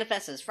just see.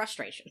 manifests as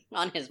frustration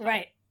on his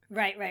part.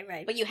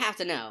 Right. But you have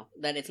to know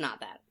that it's not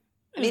that.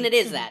 I mean, it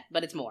is that,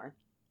 but it's more.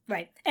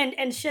 Right.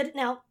 And should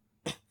now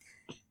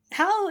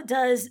how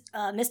does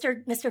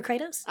Mr.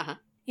 Kratos? Uh-huh.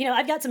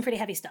 I've got some pretty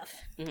heavy stuff.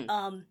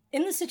 Mhm.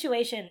 In the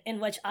situation in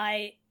which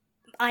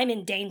I'm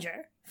in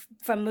danger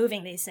from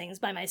moving these things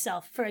by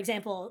myself. For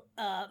example,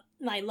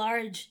 my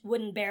large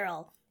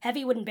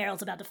heavy wooden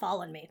barrel's about to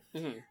fall on me.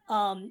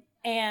 Mm-hmm.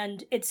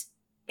 And it's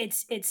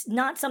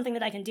not something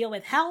that I can deal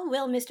with. How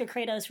will Mr.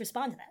 Kratos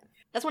respond to that?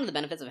 That's one of the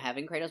benefits of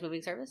having Kratos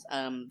moving service,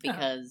 Uh-huh.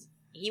 because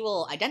he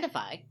will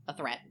identify a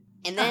threat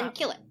and then Uh-huh.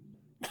 kill it.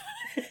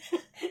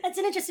 That's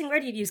an interesting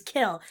word you'd use,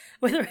 kill,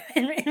 in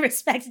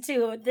respect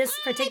to this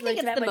particular I think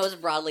it's threat. the which-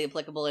 most broadly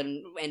applicable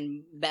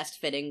and best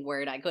fitting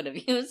word I could have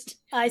used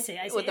I see.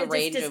 with the It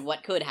range just- of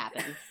what could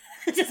happen.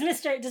 Does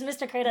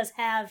Mr. Kratos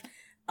have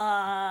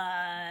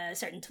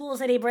certain tools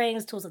that he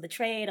brings, tools of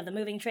the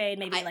moving trade,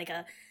 maybe like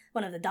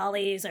one of the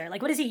dollies, or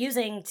like what is he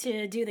using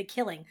to do the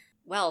killing?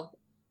 Well,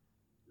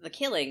 the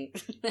killing,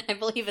 I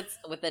believe it's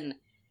with an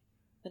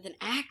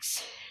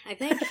axe, I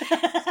think.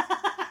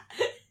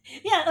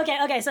 Yeah,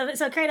 okay. So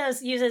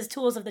Kratos uses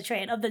tools of the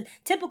trade, of the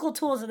typical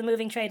tools of the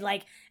moving trade,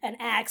 like an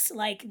axe,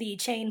 like the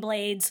chain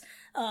blades,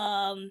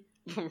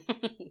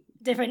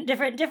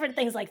 different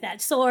things like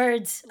that,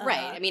 swords.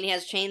 Right. I mean, he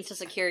has chains to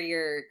secure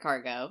your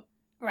cargo.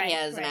 Right. He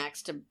has an right.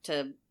 axe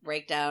to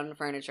break down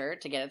furniture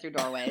to get it through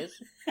doorways.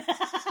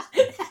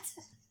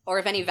 Or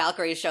if any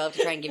Valkyries show up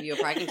to try and give you a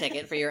parking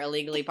ticket for your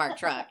illegally parked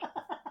truck.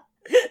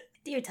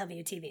 Dear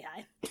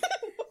WTVI,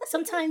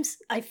 sometimes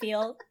I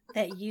feel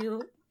that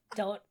you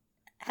don't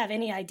have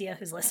any idea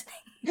who's listening.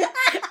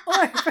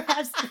 Or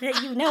perhaps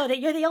that you know that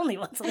you're the only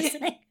ones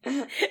listening.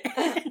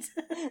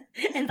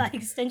 and by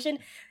extension,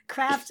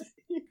 craft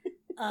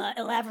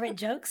elaborate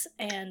jokes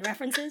and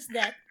references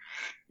that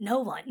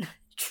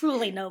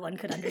truly no one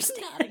could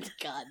understand. Not a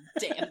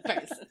goddamn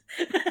person.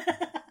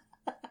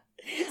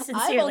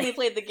 Sincerely. I've only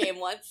played the game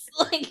once.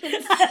 Like, it's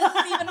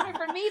even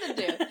for me to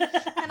do.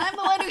 And I'm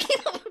the one who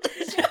came up with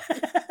this joke.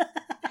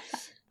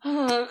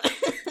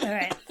 All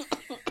right.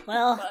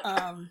 Well,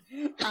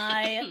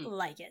 I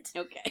like it.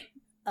 Okay.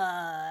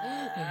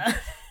 Okay.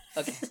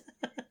 Okay.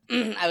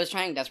 I was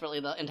trying desperately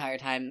the entire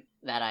time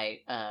that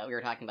we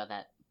were talking about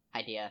that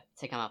idea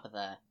to come up with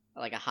a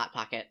Hot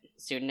Pocket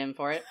pseudonym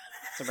for it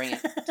to bring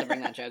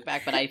that joke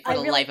back, but for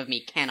the life of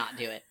me cannot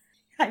do it.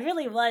 I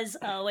really was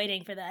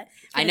waiting for that.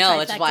 I know,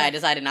 which is why I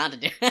decided not to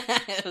do it.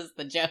 It was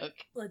the joke.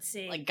 Let's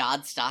see. Like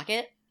God stock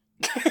it.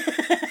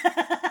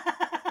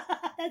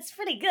 That's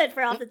pretty good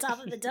for off the top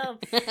of the dome.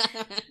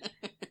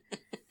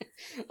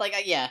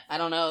 I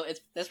don't know.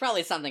 There's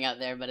probably something out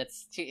there, but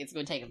it's going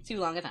to take too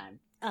long a time.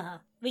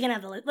 We can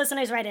have the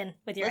listeners write in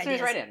with your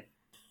Listeners ideas. write in.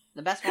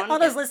 The best one. All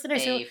those gets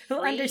listeners a who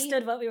free-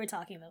 understood what we were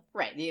talking about.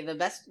 Right. The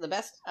best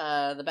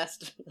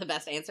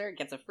answer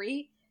gets a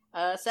free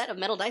set of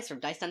metal dice from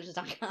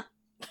DiceDungeons.com.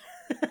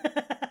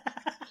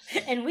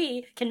 And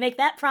we can make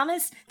that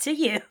promise to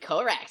you.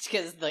 Correct,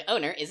 because the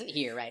owner isn't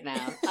here right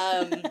now.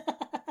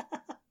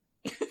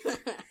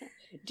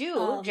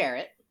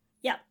 Jarrett.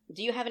 Yeah.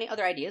 Do you have any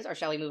other ideas, or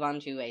shall we move on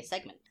to a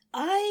segment?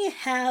 I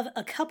have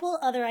a couple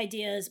other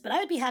ideas, but I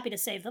would be happy to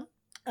save them.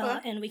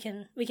 Okay. And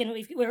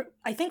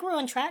I think we're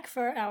on track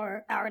for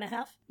our hour and a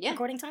half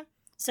recording time.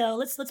 So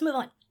let's move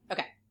on.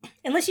 Okay.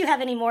 Unless you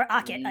have any more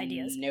Ocket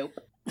ideas. Nope.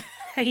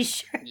 Are you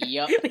sure?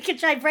 Yup. We could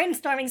try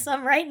brainstorming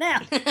some right now.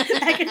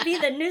 That could be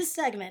the new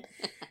segment.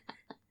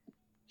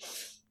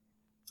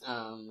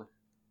 I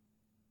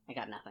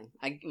got nothing.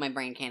 My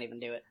brain can't even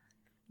do it.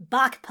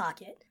 Bach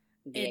Pocket.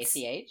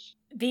 B-A-C-H?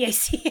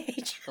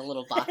 B-A-C-H. The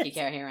little Bach you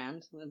carry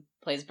around that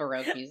plays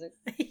Baroque music.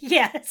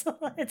 Yeah, it's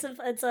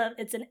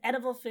an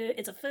edible food.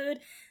 It's a food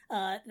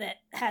that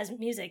has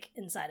music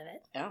inside of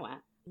it. Oh, wow.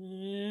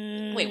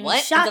 Wait,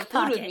 what? Shock It's a food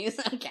Pocket. with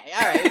music? Okay,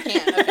 alright, we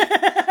can't.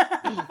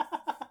 Okay.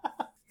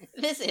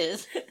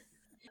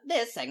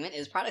 This segment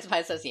is Products by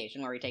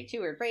Association, where we take 2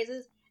 word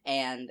phrases,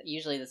 and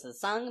usually this is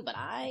sung, but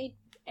I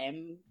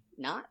am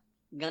not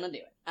gonna do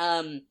it.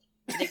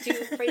 We take 2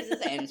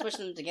 phrases and switch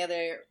them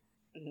together.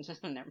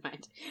 Never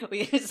mind.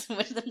 We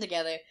switch them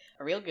together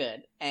real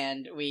good,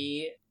 and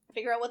we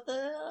figure out what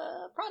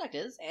the product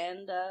is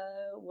and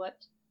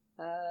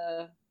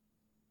how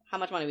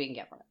much money we can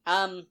get from it.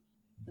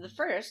 The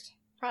first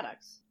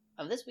products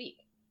of this week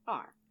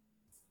are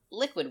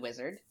Liquid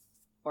Wizard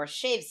or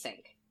Shave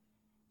Sync.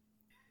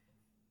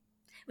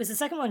 Was the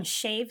second one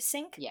Shave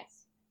Sync?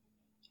 Yes.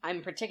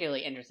 I'm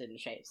particularly interested in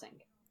Shave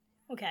Sync.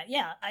 Okay,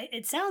 yeah.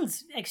 It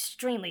sounds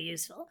extremely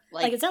useful.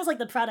 Like it sounds like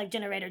the product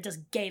generator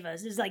just gave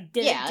us. It's like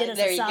did us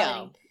there a you solid.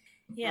 go.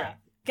 Yeah.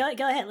 Right.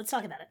 Go ahead. Let's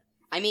talk about it.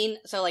 I mean,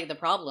 so like the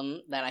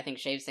problem that I think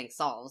Shave Sync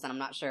solves, and I'm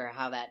not sure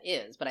how that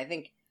is, but I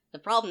think the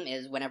problem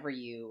is whenever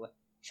you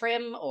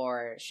trim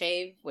or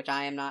shave, which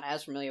I am not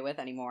as familiar with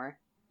anymore,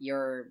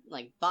 your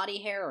like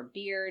body hair or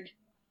beard,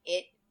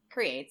 it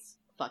creates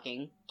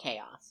fucking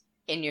chaos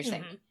in your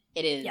sink. Mhm.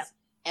 It is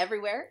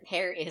everywhere.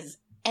 Hair is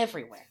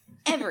everywhere,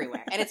 and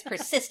it's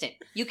persistent.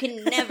 You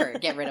can never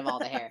get rid of all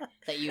the hair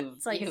that you've.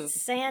 It's like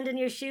sand in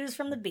your shoes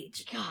from the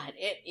beach. God,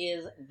 it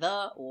is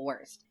the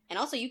worst. And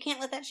also, you can't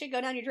let that shit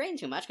go down your drain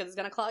too much because it's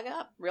gonna clog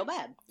up real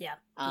bad. Yeah.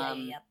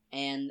 Yeah.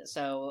 And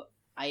so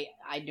I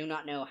do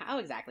not know how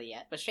exactly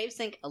yet, but Shave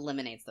Sync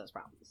eliminates those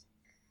problems.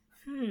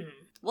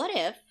 What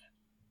if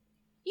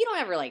you don't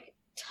ever like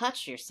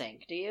touch your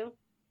sink? Do you?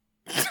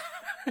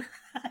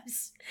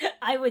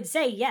 I would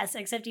say yes,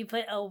 except you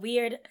put a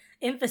weird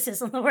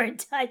emphasis on the word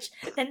touch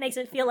that makes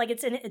it feel like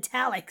it's in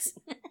italics.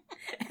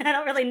 And I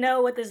don't really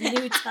know what this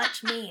new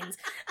touch means.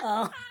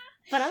 But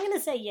I'm going to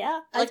say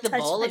yeah. Like I've the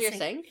touched bowl my of your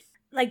sink?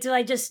 Like, do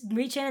I just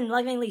reach in and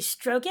lovingly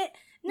stroke it?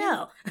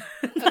 No.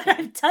 But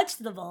I've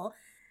touched the bowl.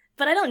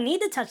 But I don't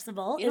need to touch the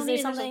bowl. You don't Is there need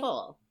to touch something? the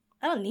bowl.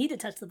 I don't need to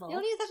touch the bowl. You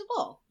don't need to touch the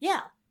bowl.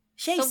 Yeah.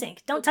 Shave So-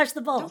 Sync. Don't touch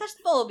the bowl. Don't touch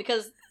the bowl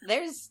because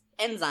there's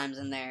enzymes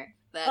in there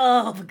that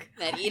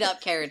that eat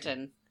up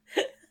keratin.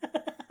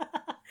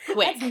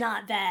 Quick. That's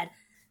not bad.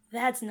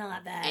 That's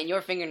not bad. And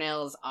your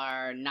fingernails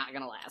are not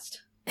gonna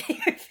last.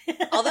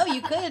 Although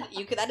you could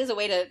that is a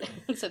way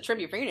to trim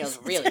your fingernails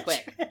really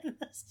quick.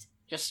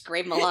 Just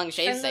scrape them along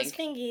Shave Trim those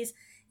Sync. fingies.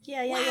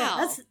 Yeah.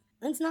 Wow.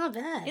 That's not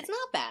bad. It's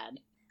not bad.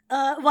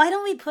 Why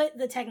don't we put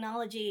the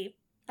technology?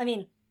 I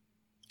mean,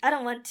 I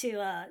don't want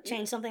to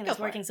change something that's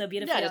Go for working it. so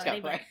beautifully Yeah, just go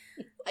already, for but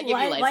it. I give you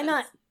license. why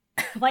not?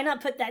 Why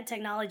not put that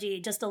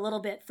technology just a little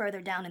bit further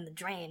down in the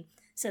drain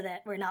so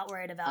that we're not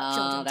worried about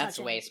children Oh, that's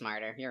touching? way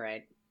smarter. You're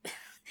right.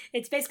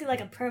 It's basically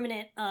like a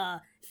permanent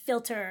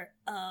filter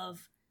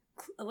of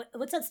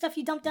what's that stuff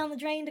you dump down the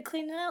drain to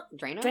clean it out?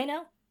 Drano?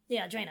 Drano?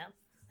 Yeah, Drano.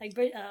 Like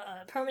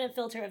a permanent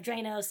filter of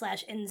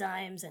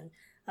Drano/enzymes and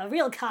a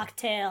real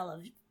cocktail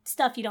of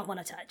stuff you don't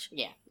want to touch.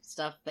 Yeah,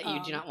 stuff that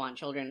you do not want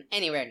children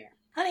anywhere near.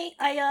 Honey,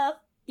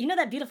 you know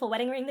that beautiful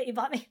wedding ring that you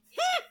bought me?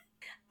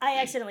 I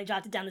accidentally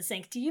dropped it down the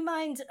sink. Do you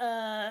mind,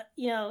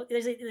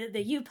 there's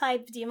the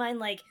U-pipe, do you mind,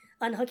 like,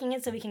 unhooking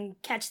it so we can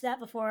catch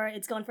that before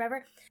it's going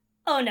forever?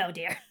 Oh, no,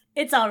 dear.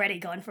 It's already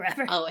going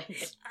forever. Oh,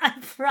 I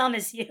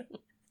promise you.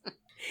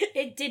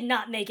 It did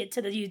not make it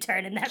to the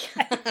U-turn in that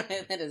pipe.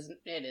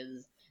 it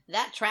is.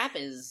 That trap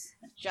is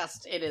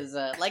just, it is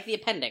like the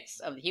appendix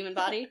of the human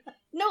body,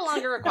 no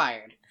longer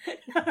required.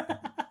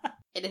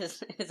 It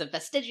is a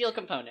vestigial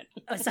component.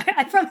 Oh, sorry.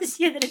 I promise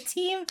you that a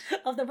team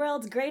of the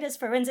world's greatest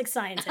forensic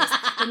scientists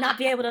would not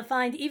be able to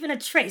find even a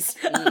trace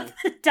of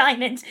the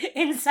diamond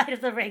inside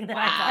of the ring that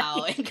I bought.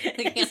 Wow,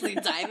 including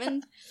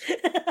diamond?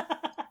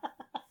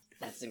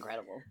 That's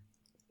incredible.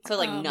 So,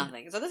 like,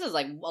 nothing. So this is,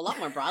 like, a lot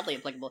more broadly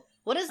applicable.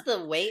 What is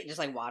the weight? Just,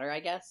 like, water,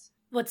 I guess?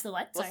 What's the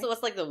what? Sorry.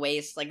 What's like, the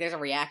waste? Like, there's a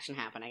reaction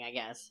happening, I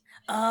guess.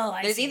 Oh,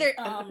 I There's see. either...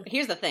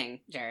 here's the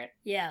thing, Jarrett.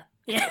 Yeah.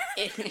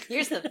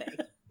 Here's the thing.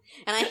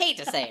 And I hate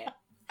to say it.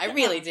 I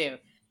really do.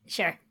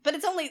 Sure. But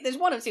there's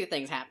one of two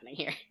things happening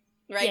here.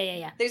 Right?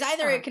 Yeah. There's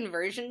either a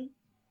conversion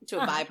to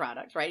a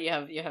byproduct, right? You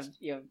have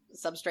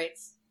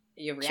substrates,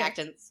 you have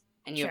reactants,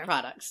 and you have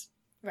products.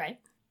 Right.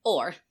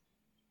 Or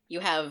you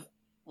have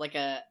like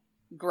a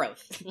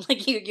growth.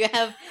 Like you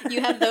have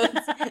those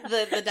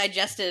the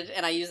digested,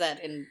 and I use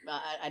that in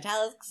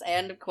italics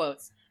and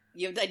quotes.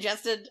 You have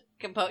digested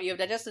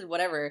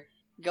whatever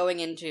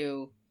going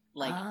into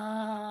like.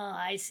 Oh,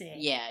 I see.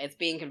 Yeah, it's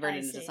being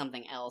converted into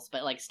something else,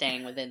 but like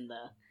staying within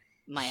the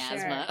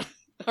miasma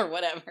or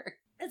whatever.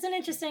 It's an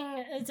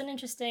interesting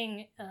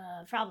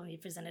problem you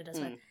presented us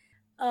with.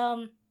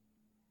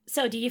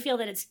 So do you feel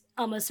that it's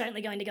almost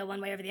certainly going to go one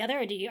way or the other,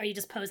 or are you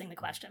just posing the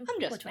question? I'm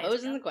just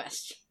posing the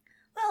question.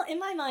 Well, in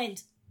my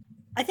mind,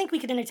 I think we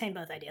could entertain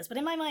both ideas, but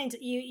in my mind,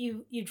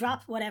 you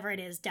drop whatever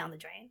it is down the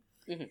drain,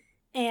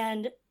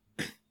 and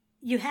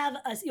you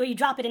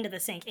drop it into the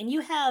sink, and you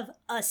have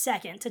a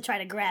second to try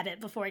to grab it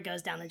before it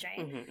goes down the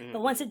drain.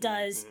 But once it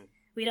does,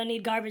 we don't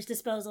need garbage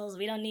disposals,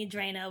 we don't need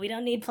Drano, we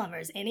don't need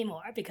plumbers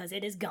anymore because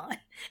it is gone.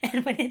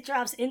 And when it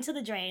drops into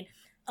the drain,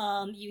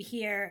 you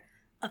hear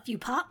a few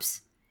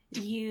pops.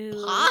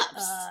 You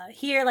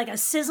hear like a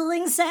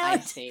sizzling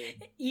sound. I see.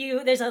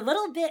 There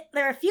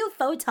are a few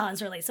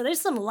photons released, so there's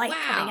some light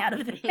coming out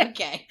of there.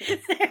 Okay.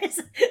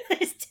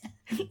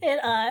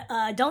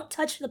 Don't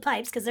touch the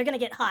pipes because they're gonna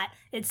get hot.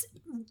 It's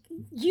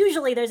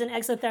usually there's an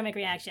exothermic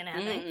reaction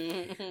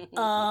happening.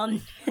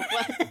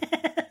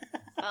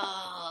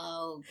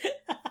 Oh,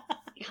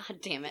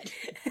 god damn it.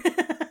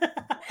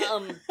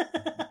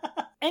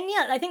 And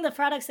yeah, I think the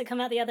products that come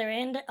out the other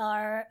end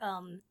are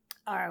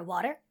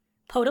water.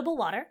 Potable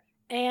water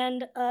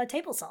and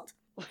table salt.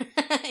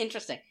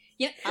 Interesting.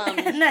 Yeah,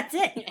 and that's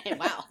it.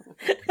 Wow,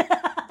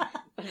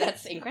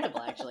 that's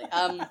incredible. Actually,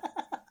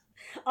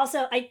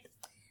 also, I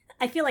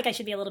feel like I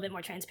should be a little bit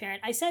more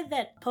transparent. I said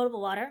that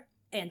potable water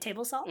and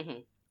table salt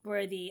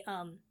were the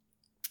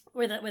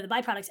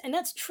byproducts, and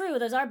that's true.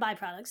 Those are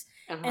byproducts,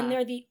 and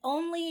they're the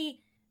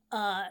only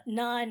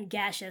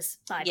non-gaseous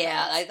byproducts.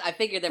 Yeah, I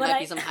figured there might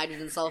be some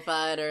hydrogen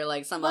sulfide or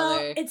like some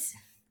other.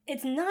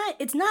 It's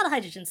not a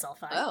hydrogen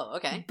sulfide. Oh,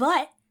 okay.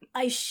 But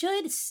I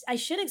should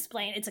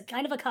explain. It's a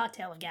kind of a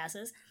cocktail of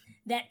gases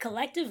that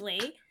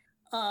collectively,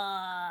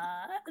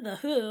 the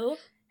WHO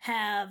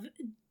have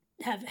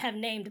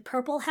named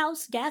Purple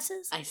House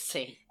gases. I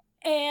see.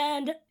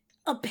 And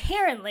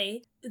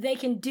apparently they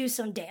can do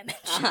some damage.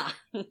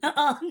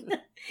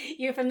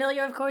 You're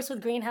familiar, of course,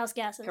 with greenhouse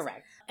gases.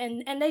 Correct.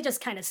 And they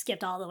just kind of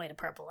skipped all the way to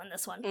purple in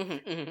this one.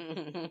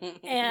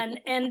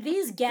 And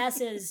these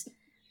gases.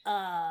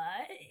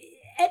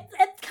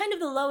 At kind of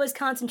the lowest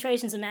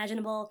concentrations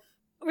imaginable,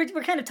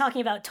 we're kind of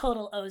talking about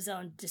total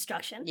ozone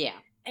destruction. Yeah.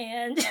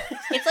 And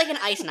it's like an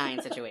Ice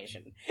 9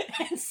 situation.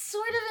 It's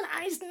sort of an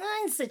Ice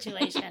 9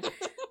 situation.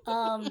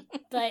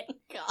 But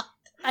God.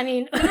 I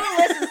mean, who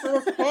listens to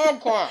this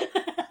podcast?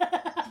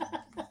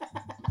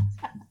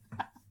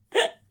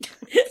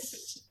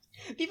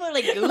 People are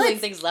like Googling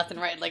things left and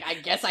right. Like, I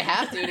guess I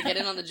have to get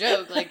in on the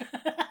joke. Like,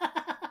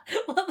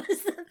 what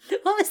was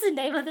the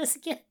name of this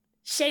again?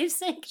 Shave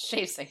Sink?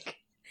 Shave Sink.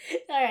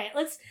 All right,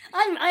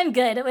 I'm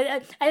good.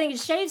 I think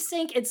Shave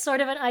Sink, it's sort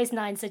of an Ice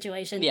 9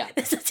 situation. Yeah,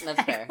 that's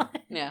fair.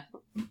 Yeah.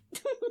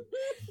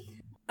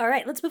 All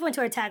right, let's move on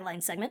to our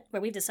tagline segment, where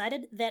we've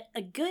decided that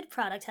a good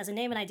product has a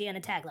name, an idea, and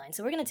a tagline.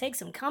 So we're going to take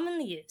some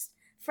commonly used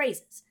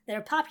phrases that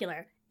are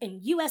popular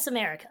in U.S.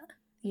 America,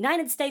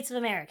 United States of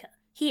America,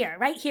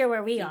 right here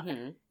where we are,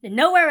 and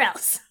nowhere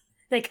else.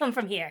 They come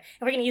from here. And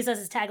we're going to use those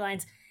as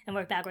taglines and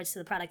work backwards to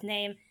the product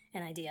name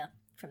and idea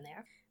from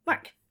there.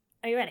 Mark,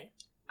 are you ready?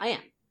 I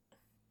am.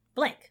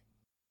 Blank.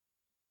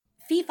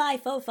 Fee-fi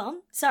fo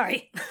fum?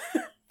 Sorry.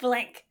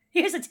 Blank.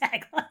 Here's a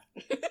tagline.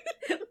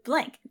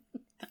 Blank.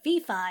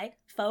 Fee-fi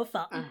fo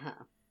fum.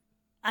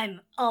 I'm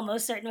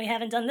almost certain we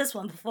haven't done this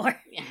one before.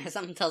 Yeah,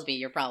 something tells me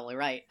you're probably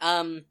right.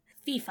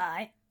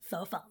 Fee-fi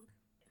fo fum.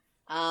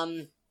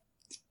 I've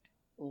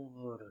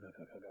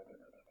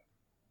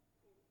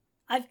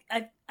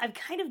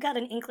kind of got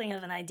an inkling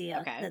of an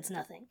idea that's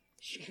nothing.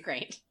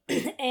 Great.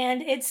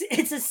 And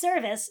it's a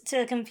service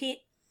to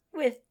compete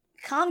with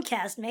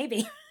Comcast,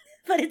 maybe.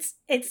 But it's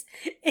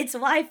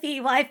Wi-Fi,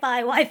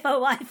 Wi-Fi, Wi-Fi,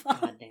 Wi-Fi.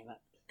 God damn it.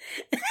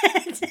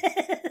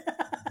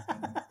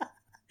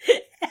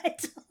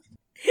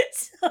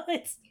 So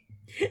it's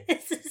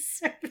a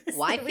service.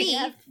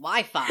 Wi-Fi,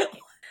 Wi-Fi.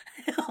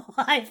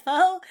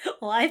 Wi-Fi,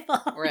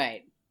 Wi-Fi.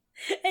 Right.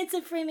 It's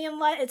a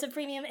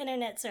premium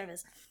internet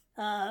service.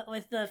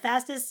 With the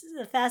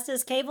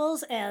fastest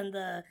cables and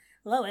the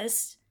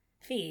lowest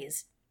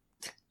fees.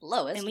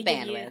 Lowest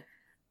bandwidth.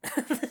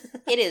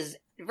 It is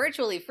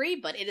virtually free,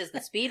 but it is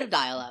the speed of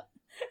dial-up.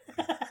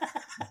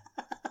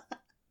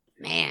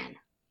 Man.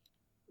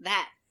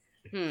 That.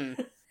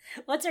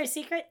 What's our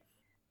secret?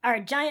 Our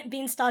giant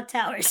beanstalk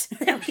towers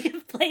that we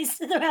have placed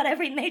throughout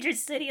every major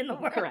city in the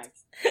world. Correct.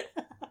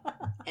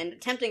 And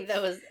tempting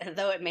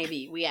though it may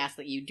be, we ask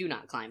that you do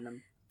not climb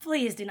them.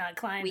 Please do not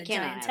climb the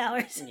giant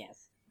towers.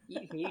 Yes.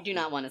 You do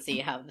not want to see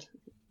how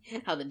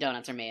the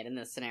donuts are made in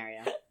this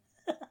scenario.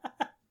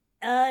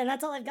 And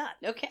that's all I've got.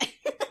 Okay.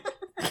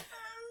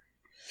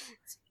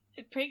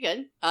 Pretty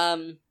good. I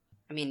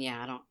mean,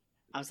 yeah,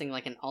 I was thinking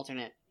like an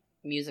alternate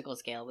musical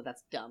scale, but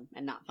that's dumb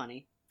and not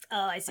funny.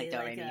 Oh, I see. Like do,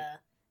 Like re, mi.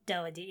 do,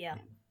 a, d, yeah.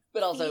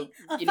 But also,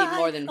 A you fi, need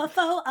more than... a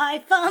fo, I,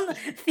 fum,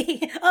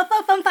 fi, a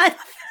fo, fum, fi.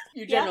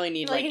 You generally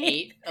need like like-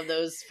 8 of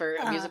those for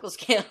a musical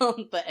scale,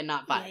 and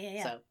not 5.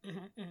 Yeah. So,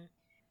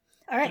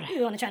 All right,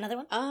 you want to try another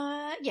one?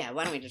 yeah.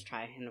 Why don't we just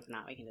try? And if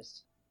not, we can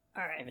just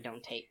All if right. it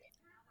don't take.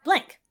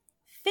 Blank.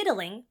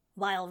 Fiddling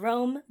while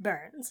Rome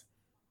burns.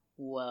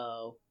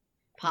 Whoa.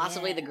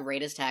 Possibly the Yeah.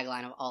 greatest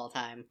tagline of all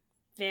time.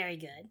 Very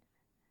good.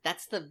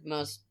 That's the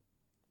most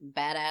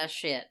badass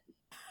shit.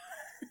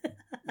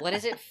 What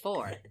is it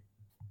for?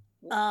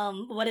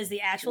 What is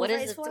the actual What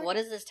phrase is it, for? what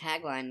is this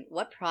tagline?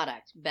 What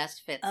product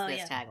best fits Oh,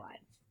 this yeah.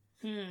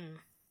 tagline?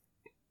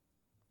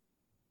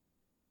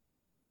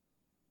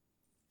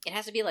 It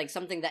has to be like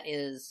something that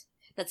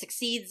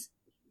succeeds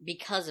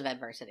because of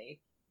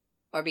adversity,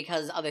 or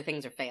because other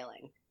things are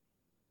failing.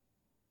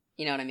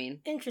 You know what I mean?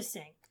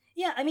 Interesting.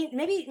 Yeah, I mean,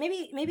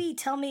 maybe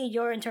tell me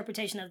your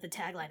interpretation of the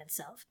tagline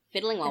itself.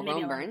 Fiddling while And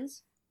maybe Rome I'll-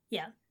 burns.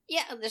 Yeah.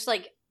 Yeah, just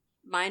like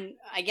mine.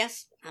 I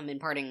guess I'm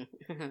imparting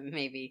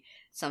maybe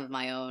some of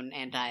my own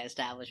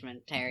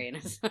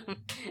anti-establishmentarianism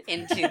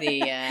into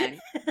the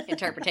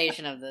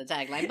interpretation of the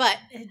tagline, but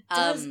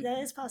That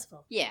is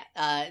possible. yeah,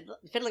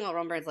 fiddling while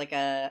Rome burns, like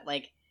the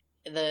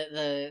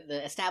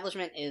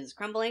establishment is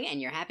crumbling,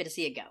 and you're happy to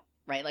see it go,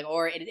 right? Like,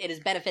 or it is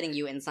benefiting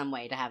you in some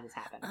way to have this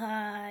happen.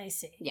 I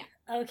see. Yeah.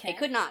 Okay. It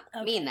could not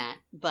Okay. mean that,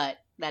 but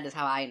that is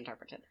how I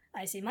interpret it.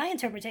 I see. My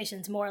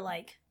interpretation's more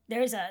like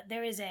there is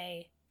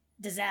a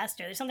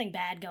disaster. There's something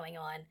bad going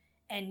on,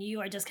 and you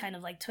are just kind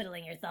of like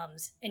twiddling your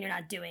thumbs, and you're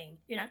not acting.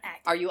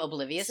 Are you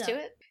oblivious So- to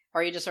it,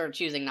 or are you just sort of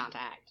choosing not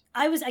to act?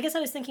 I guess I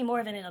was thinking more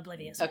of it in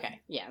oblivious. way. Okay,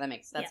 yeah,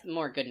 that's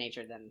more good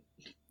natured than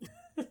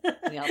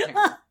the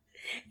alternative.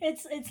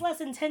 It's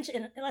less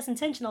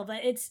intentional,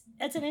 but it's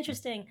an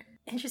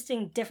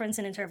interesting difference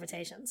in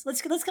interpretations.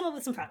 Let's come up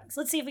with some products.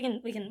 Let's see if we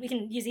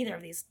can use either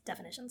of these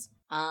definitions.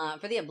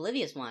 For the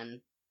oblivious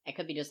one, it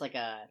could be just like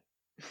a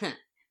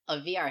a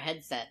VR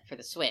headset for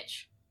the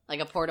Switch, like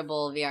a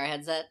portable VR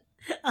headset.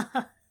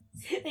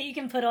 That you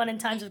can put on in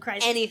times of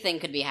crisis. Anything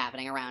could be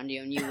happening around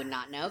you, and you would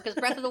not know because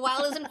Breath of the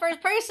Wild is in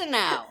first person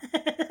now.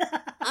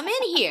 I'm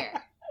in here.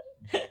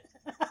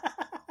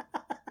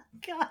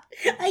 God,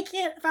 I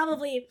can't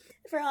probably,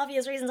 for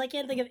obvious reasons, I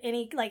can't think of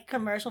any like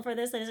commercial for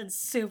this that isn't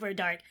super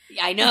dark.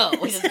 I know,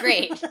 which is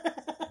great.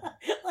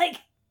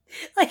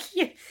 like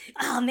you,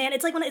 oh man,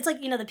 it's like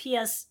the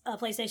PS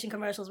PlayStation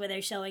commercials where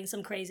they're showing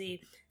some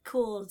crazy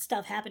cool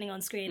stuff happening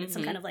on screen. It's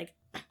some Mhm. kind of like,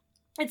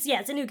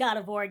 it's a new God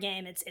of War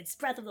game. It's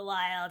Breath of the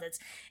Wild.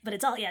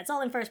 It's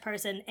all in first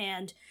person.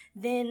 And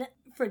then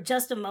for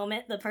just a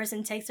moment, the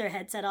person takes their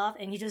headset off,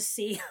 and you just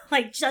see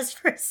like just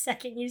for a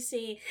second, you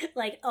see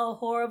like a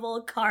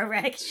horrible car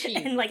wreck,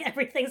 Jeez. and like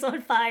everything's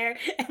on fire,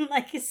 and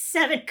like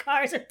 7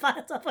 cars are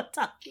piled up on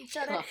top of each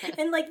other, God.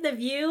 and like the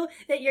view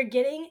that you're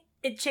getting,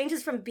 it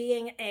changes from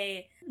being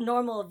a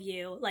normal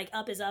view, like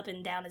up is up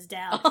and down is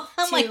down, Oh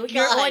to my God,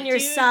 you're on your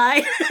dude.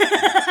 side.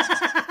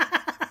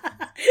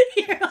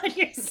 You're on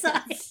your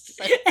side. That's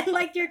so- And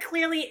like you're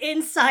clearly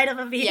inside of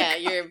a vehicle. Yeah,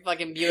 your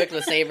fucking Buick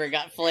LeSabre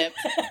got flipped.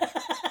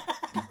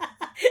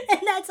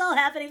 And that's all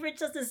happening for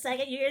just a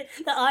second. You hear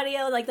the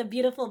audio, like the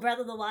beautiful Breath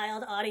of the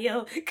Wild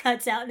audio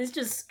cuts out and it's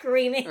just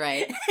screaming.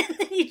 Right. And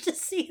then you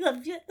just see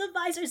the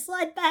visor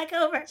slide back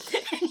over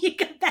and you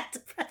go back to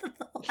Breath of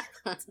the Wild.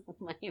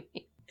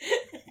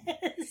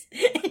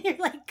 And you're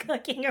like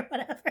cooking or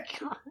whatever.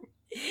 God.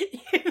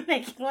 You're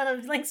making one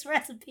of Link's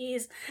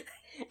recipes.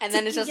 And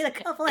then to it's just get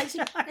a couple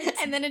extra hearts.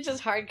 and then it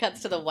just hard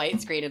cuts to the white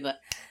screen of the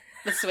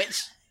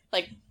Switch,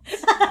 like the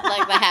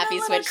happy A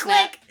little Switch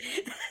snap.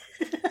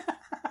 click.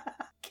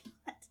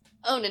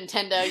 Oh,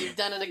 Nintendo, you've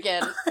done it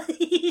again.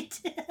 You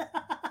did.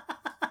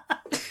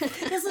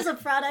 This is a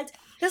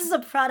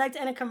product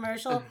and a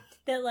commercial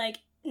that like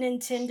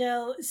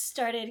Nintendo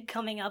started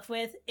coming up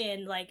with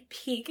in like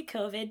peak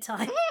COVID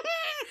time,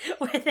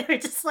 where they were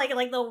just like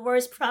the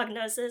worst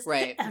prognosis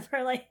Right.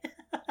 ever. Like,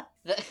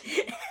 The-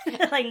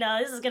 like no,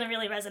 this is gonna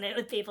really resonate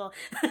with people.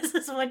 This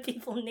is what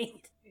people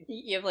need.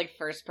 You have like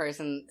first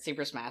person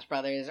Super Smash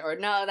Brothers, or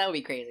no, that would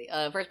be crazy.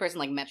 First person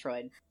like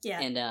Metroid, Yeah.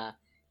 and yeah,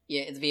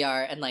 it's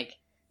VR, and like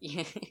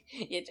you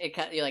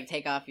like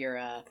take off your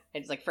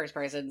it's like first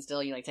person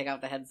still. You like take off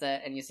the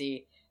headset, and you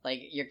see like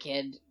your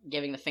kid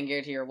giving the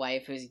finger to your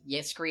wife, who's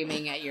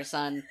screaming at your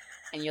son,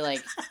 and you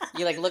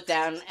look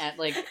down at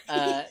like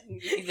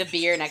the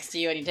beer next to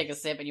you, and you take a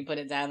sip, and you put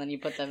it down, then you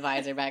put the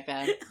visor back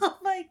down. Oh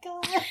my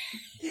god.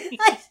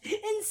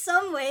 In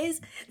some ways,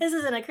 this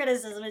isn't a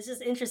criticism, it's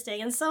just interesting.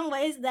 In some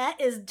ways, that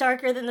is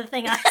darker than the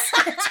thing I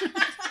said.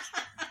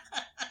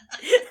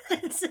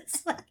 It's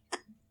just like,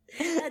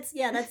 that's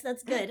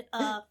good.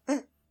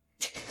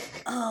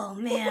 Oh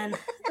man,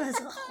 that's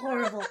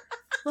horrible.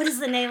 What is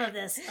the name of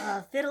this?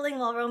 Fiddling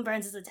While Rome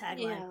Burns is a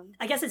tagline. Yeah.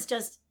 I guess it's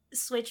just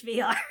Switch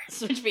VR.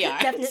 Switch VR.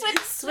 Definitely.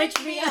 Switch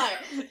VR.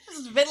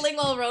 Just fiddling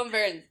while Rome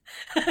burns.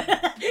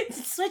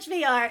 Switch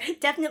VR,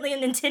 definitely a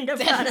Nintendo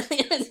product. Definitely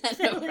a Nintendo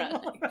Fiddling While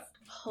product. Rome-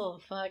 Oh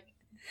fuck.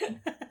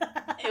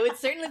 It would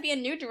certainly be a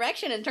new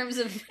direction in terms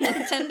of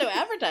Nintendo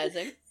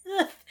advertising.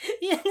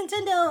 Yeah,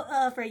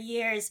 Nintendo for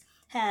years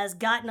has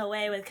gotten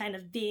away with kind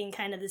of being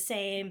kind of the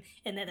same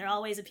in that they're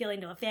always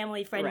appealing to a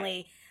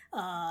family-friendly,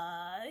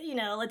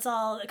 let's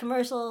all,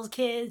 commercials,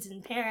 kids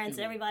and parents,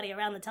 everybody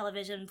around the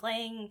television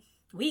playing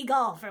Wii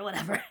Golf or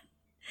whatever.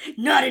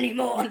 Not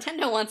anymore!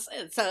 Nintendo wants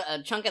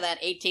a chunk of that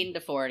 18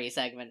 to 40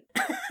 segment.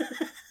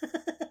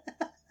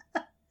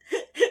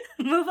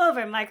 Move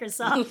over,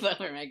 Microsoft. Move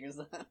over,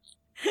 Microsoft.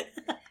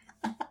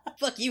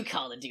 Fuck you,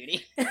 Call of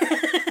Duty.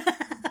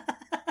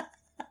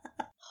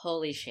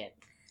 Holy shit.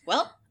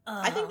 Well,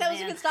 I think that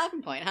was a good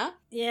stopping point, huh?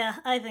 Yeah,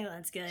 I think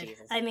that's good.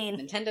 Jesus. I mean,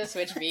 Nintendo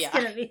Switch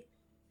VR.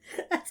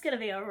 That's gonna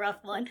be a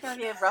rough one. It's gonna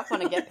be a rough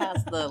one to get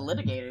past the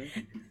litigators.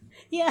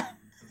 Yeah.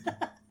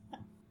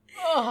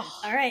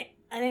 Oh. All right,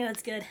 I think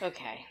that's good.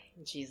 Okay.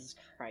 Jesus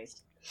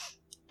Christ.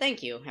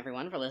 Thank you,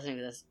 everyone, for listening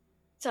to this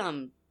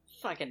dumb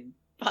fucking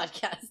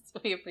podcast.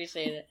 We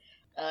appreciate it.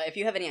 If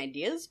you have any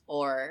ideas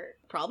or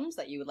problems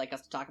that you would like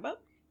us to talk about,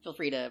 feel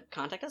free to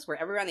contact us. We're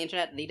everywhere on the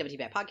internet, the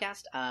WTBI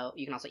Podcast.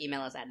 You can also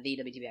email us at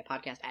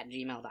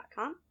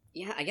thewtbipodcast@gmail.com.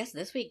 Yeah, I guess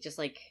this week, just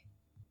like,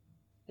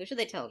 who should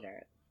they tell,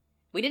 Jarrett?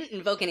 We didn't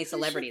invoke any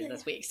celebrities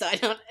this week, so I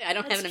don't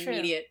have an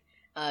immediate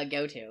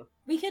go-to.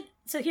 We could.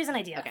 So here's an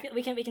idea. Okay.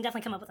 We can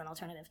definitely come up with an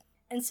alternative.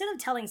 Instead of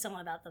telling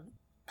someone about the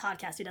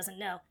podcast who doesn't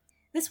know,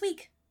 this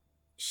week,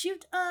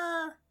 shoot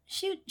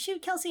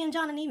Kelsey and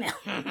John an email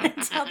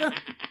and tell them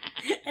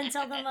and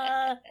say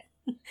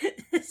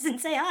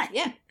hi.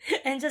 Yeah,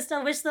 and just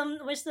wish them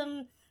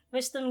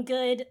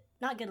good,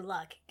 not good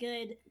luck,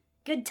 good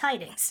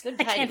tidings. Good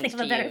I can't tidings think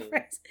of a to better you,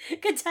 phrase.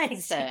 Good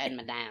tidings, sir and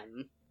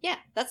madame. Yeah,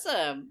 that's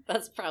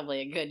probably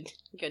a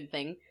good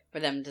thing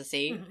for them to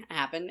see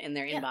happen in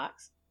their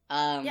inbox.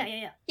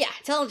 Yeah.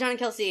 Tell John and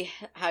Kelsey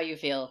how you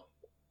feel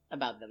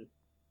about them.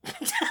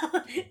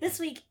 This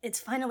week, it's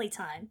finally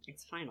time.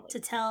 It's finally to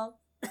tell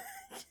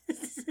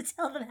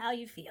them how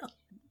you feel.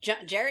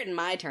 Jarrett and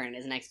my turn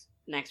is next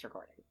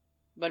recording,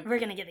 but we're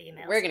gonna get the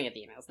emails. We're gonna get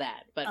the emails.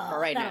 But for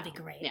right now, that'll be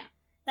great. Yeah,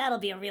 that'll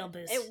be a real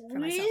boost for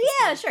myself.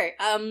 Yeah, sure.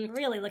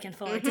 Really looking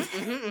forward to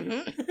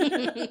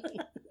it.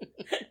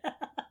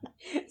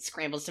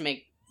 Scrambles to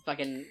make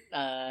fucking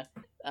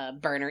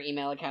burner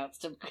email accounts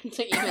to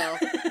email.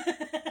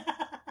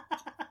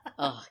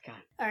 Oh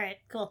god. All right,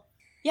 cool.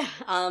 Yeah.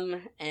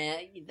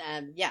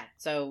 Yeah.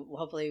 So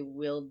hopefully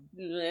we'll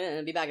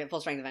be back at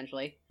full strength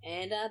eventually.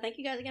 And thank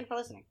you guys again for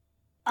listening.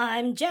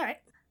 I'm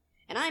Jarrett.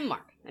 And I'm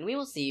Mark. And we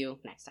will see you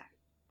next time.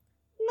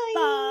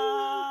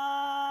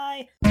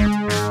 Bye.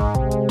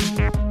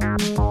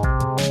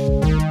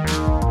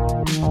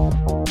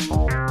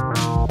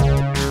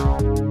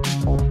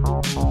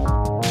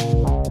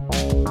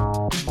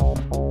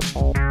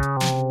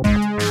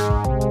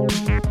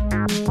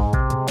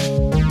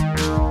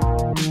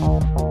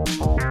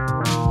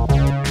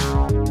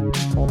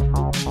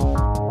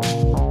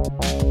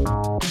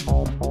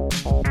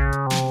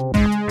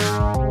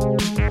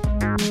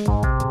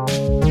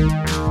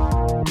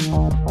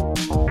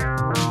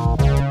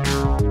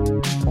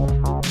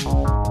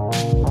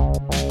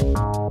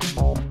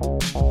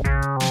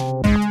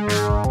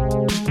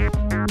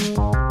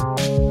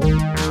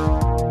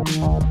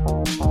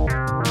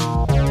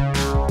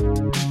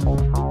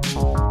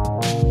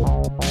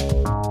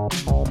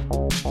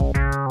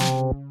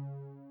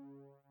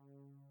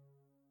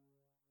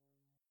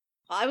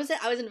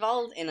 I was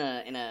involved in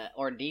a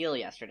ordeal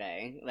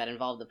yesterday that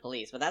involved the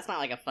police, but that's not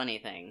like a funny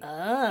thing.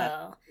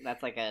 Oh,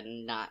 that's like a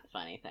not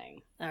funny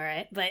thing. All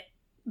right, but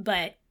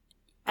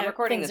I'm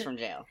recording this from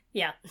jail.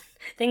 Yeah,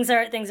 things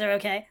are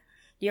okay.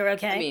 You're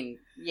okay. I mean,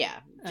 yeah,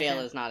 jail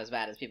is not as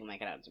bad as people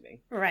make it out to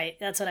be. Right,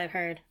 that's what I've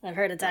heard. I've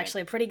heard it's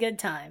actually a pretty good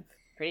time.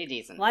 Pretty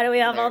decent. Why do we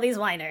have all these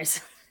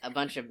whiners? A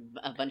bunch of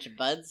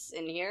buds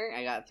in here.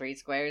 I got 3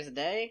 squares a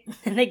day.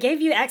 And they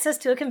gave you access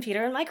to a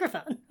computer and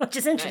microphone, which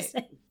is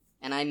interesting. Right.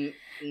 And I'm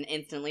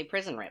instantly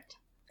prison ripped.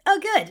 Oh,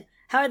 good.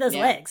 How are those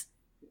legs?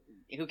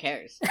 Who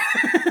cares?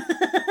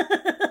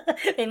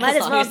 They might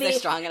as well be. They're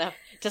strong enough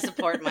to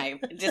support my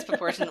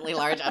disproportionately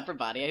large upper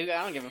body. I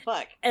don't give a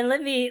fuck. And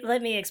let me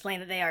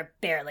explain that they are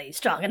barely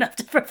strong enough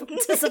to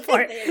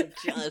support.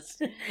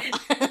 Just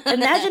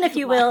Imagine if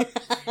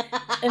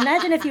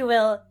you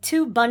will,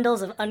 2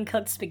 bundles of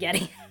uncooked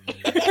spaghetti.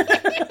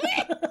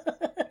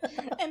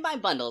 And by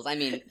bundles, I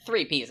mean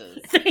 3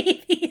 pieces.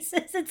 3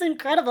 pieces. It's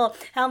incredible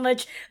how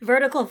much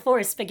vertical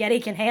force spaghetti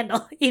can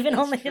handle, even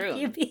That's only true. a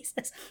few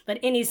pieces. But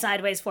any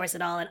sideways force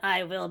at all, and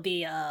I will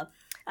be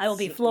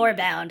floor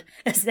bound,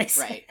 as they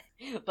say. Right.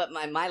 But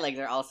my legs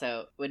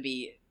would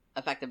be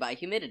affected by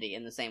humidity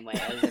in the same way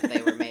as if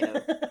they were made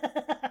of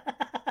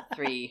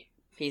 3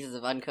 pieces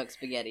of uncooked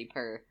spaghetti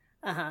per.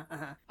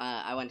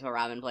 I went to a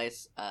ramen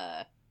place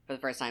for the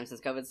first time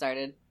since COVID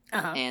started,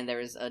 and there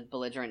was a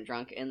belligerent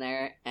drunk in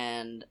there,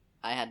 and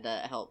I had to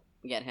help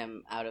get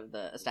him out of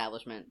the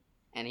establishment,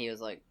 and he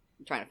was like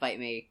trying to fight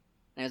me.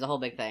 And it was a whole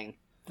big thing.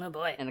 Oh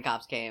boy! And the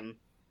cops came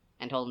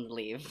and told him to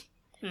leave,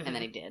 and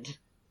then he did.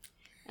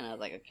 And I was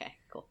like, okay,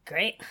 cool.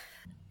 Great.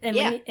 And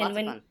lots of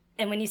fun.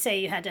 And when you say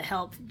you had to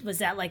help, was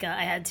that like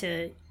I had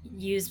to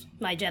use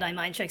my Jedi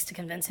mind tricks to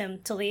convince him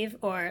to leave,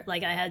 or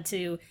like I had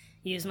to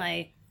use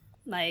my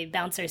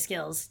bouncer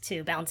skills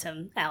to bounce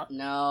him out?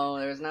 No,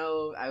 there was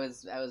no. I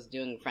was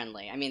doing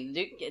friendly. I mean,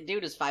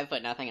 dude is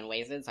 5'0" and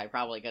wasted, so I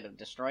probably could have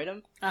destroyed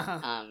him.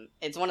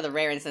 It's one of the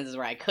rare instances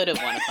where I could have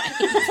won a fight.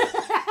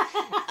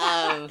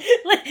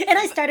 And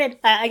I started.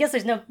 I guess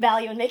there's no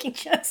value in making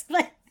jokes,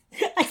 but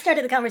I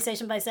started the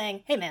conversation by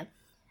saying, "Hey, man,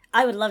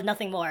 I would love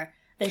nothing more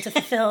than to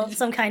fulfill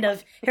some kind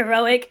of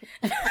heroic,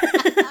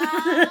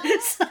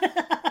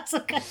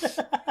 some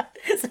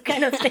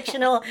kind of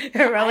fictional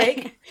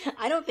heroic."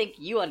 I don't think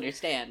you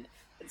understand,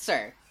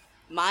 sir,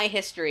 my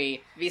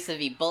history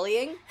vis-a-vis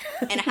bullying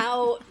and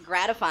how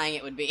gratifying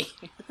it would be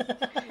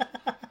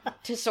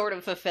to sort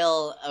of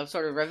fulfill a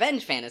sort of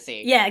revenge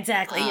fantasy. Yeah,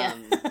 exactly.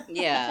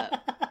 Yeah.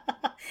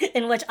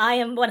 In which I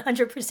am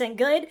 100%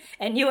 good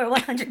and you are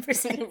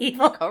 100%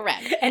 evil.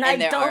 Correct. And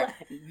there are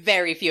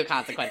very few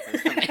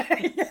consequences from it.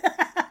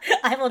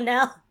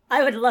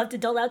 I would love to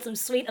dole out some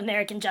sweet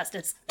American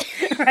justice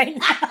right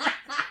now.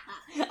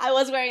 I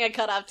was wearing a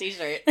cutoff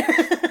t-shirt.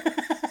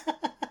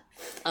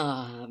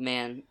 Oh,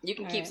 man. You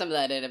can keep some of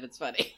that in if it's funny.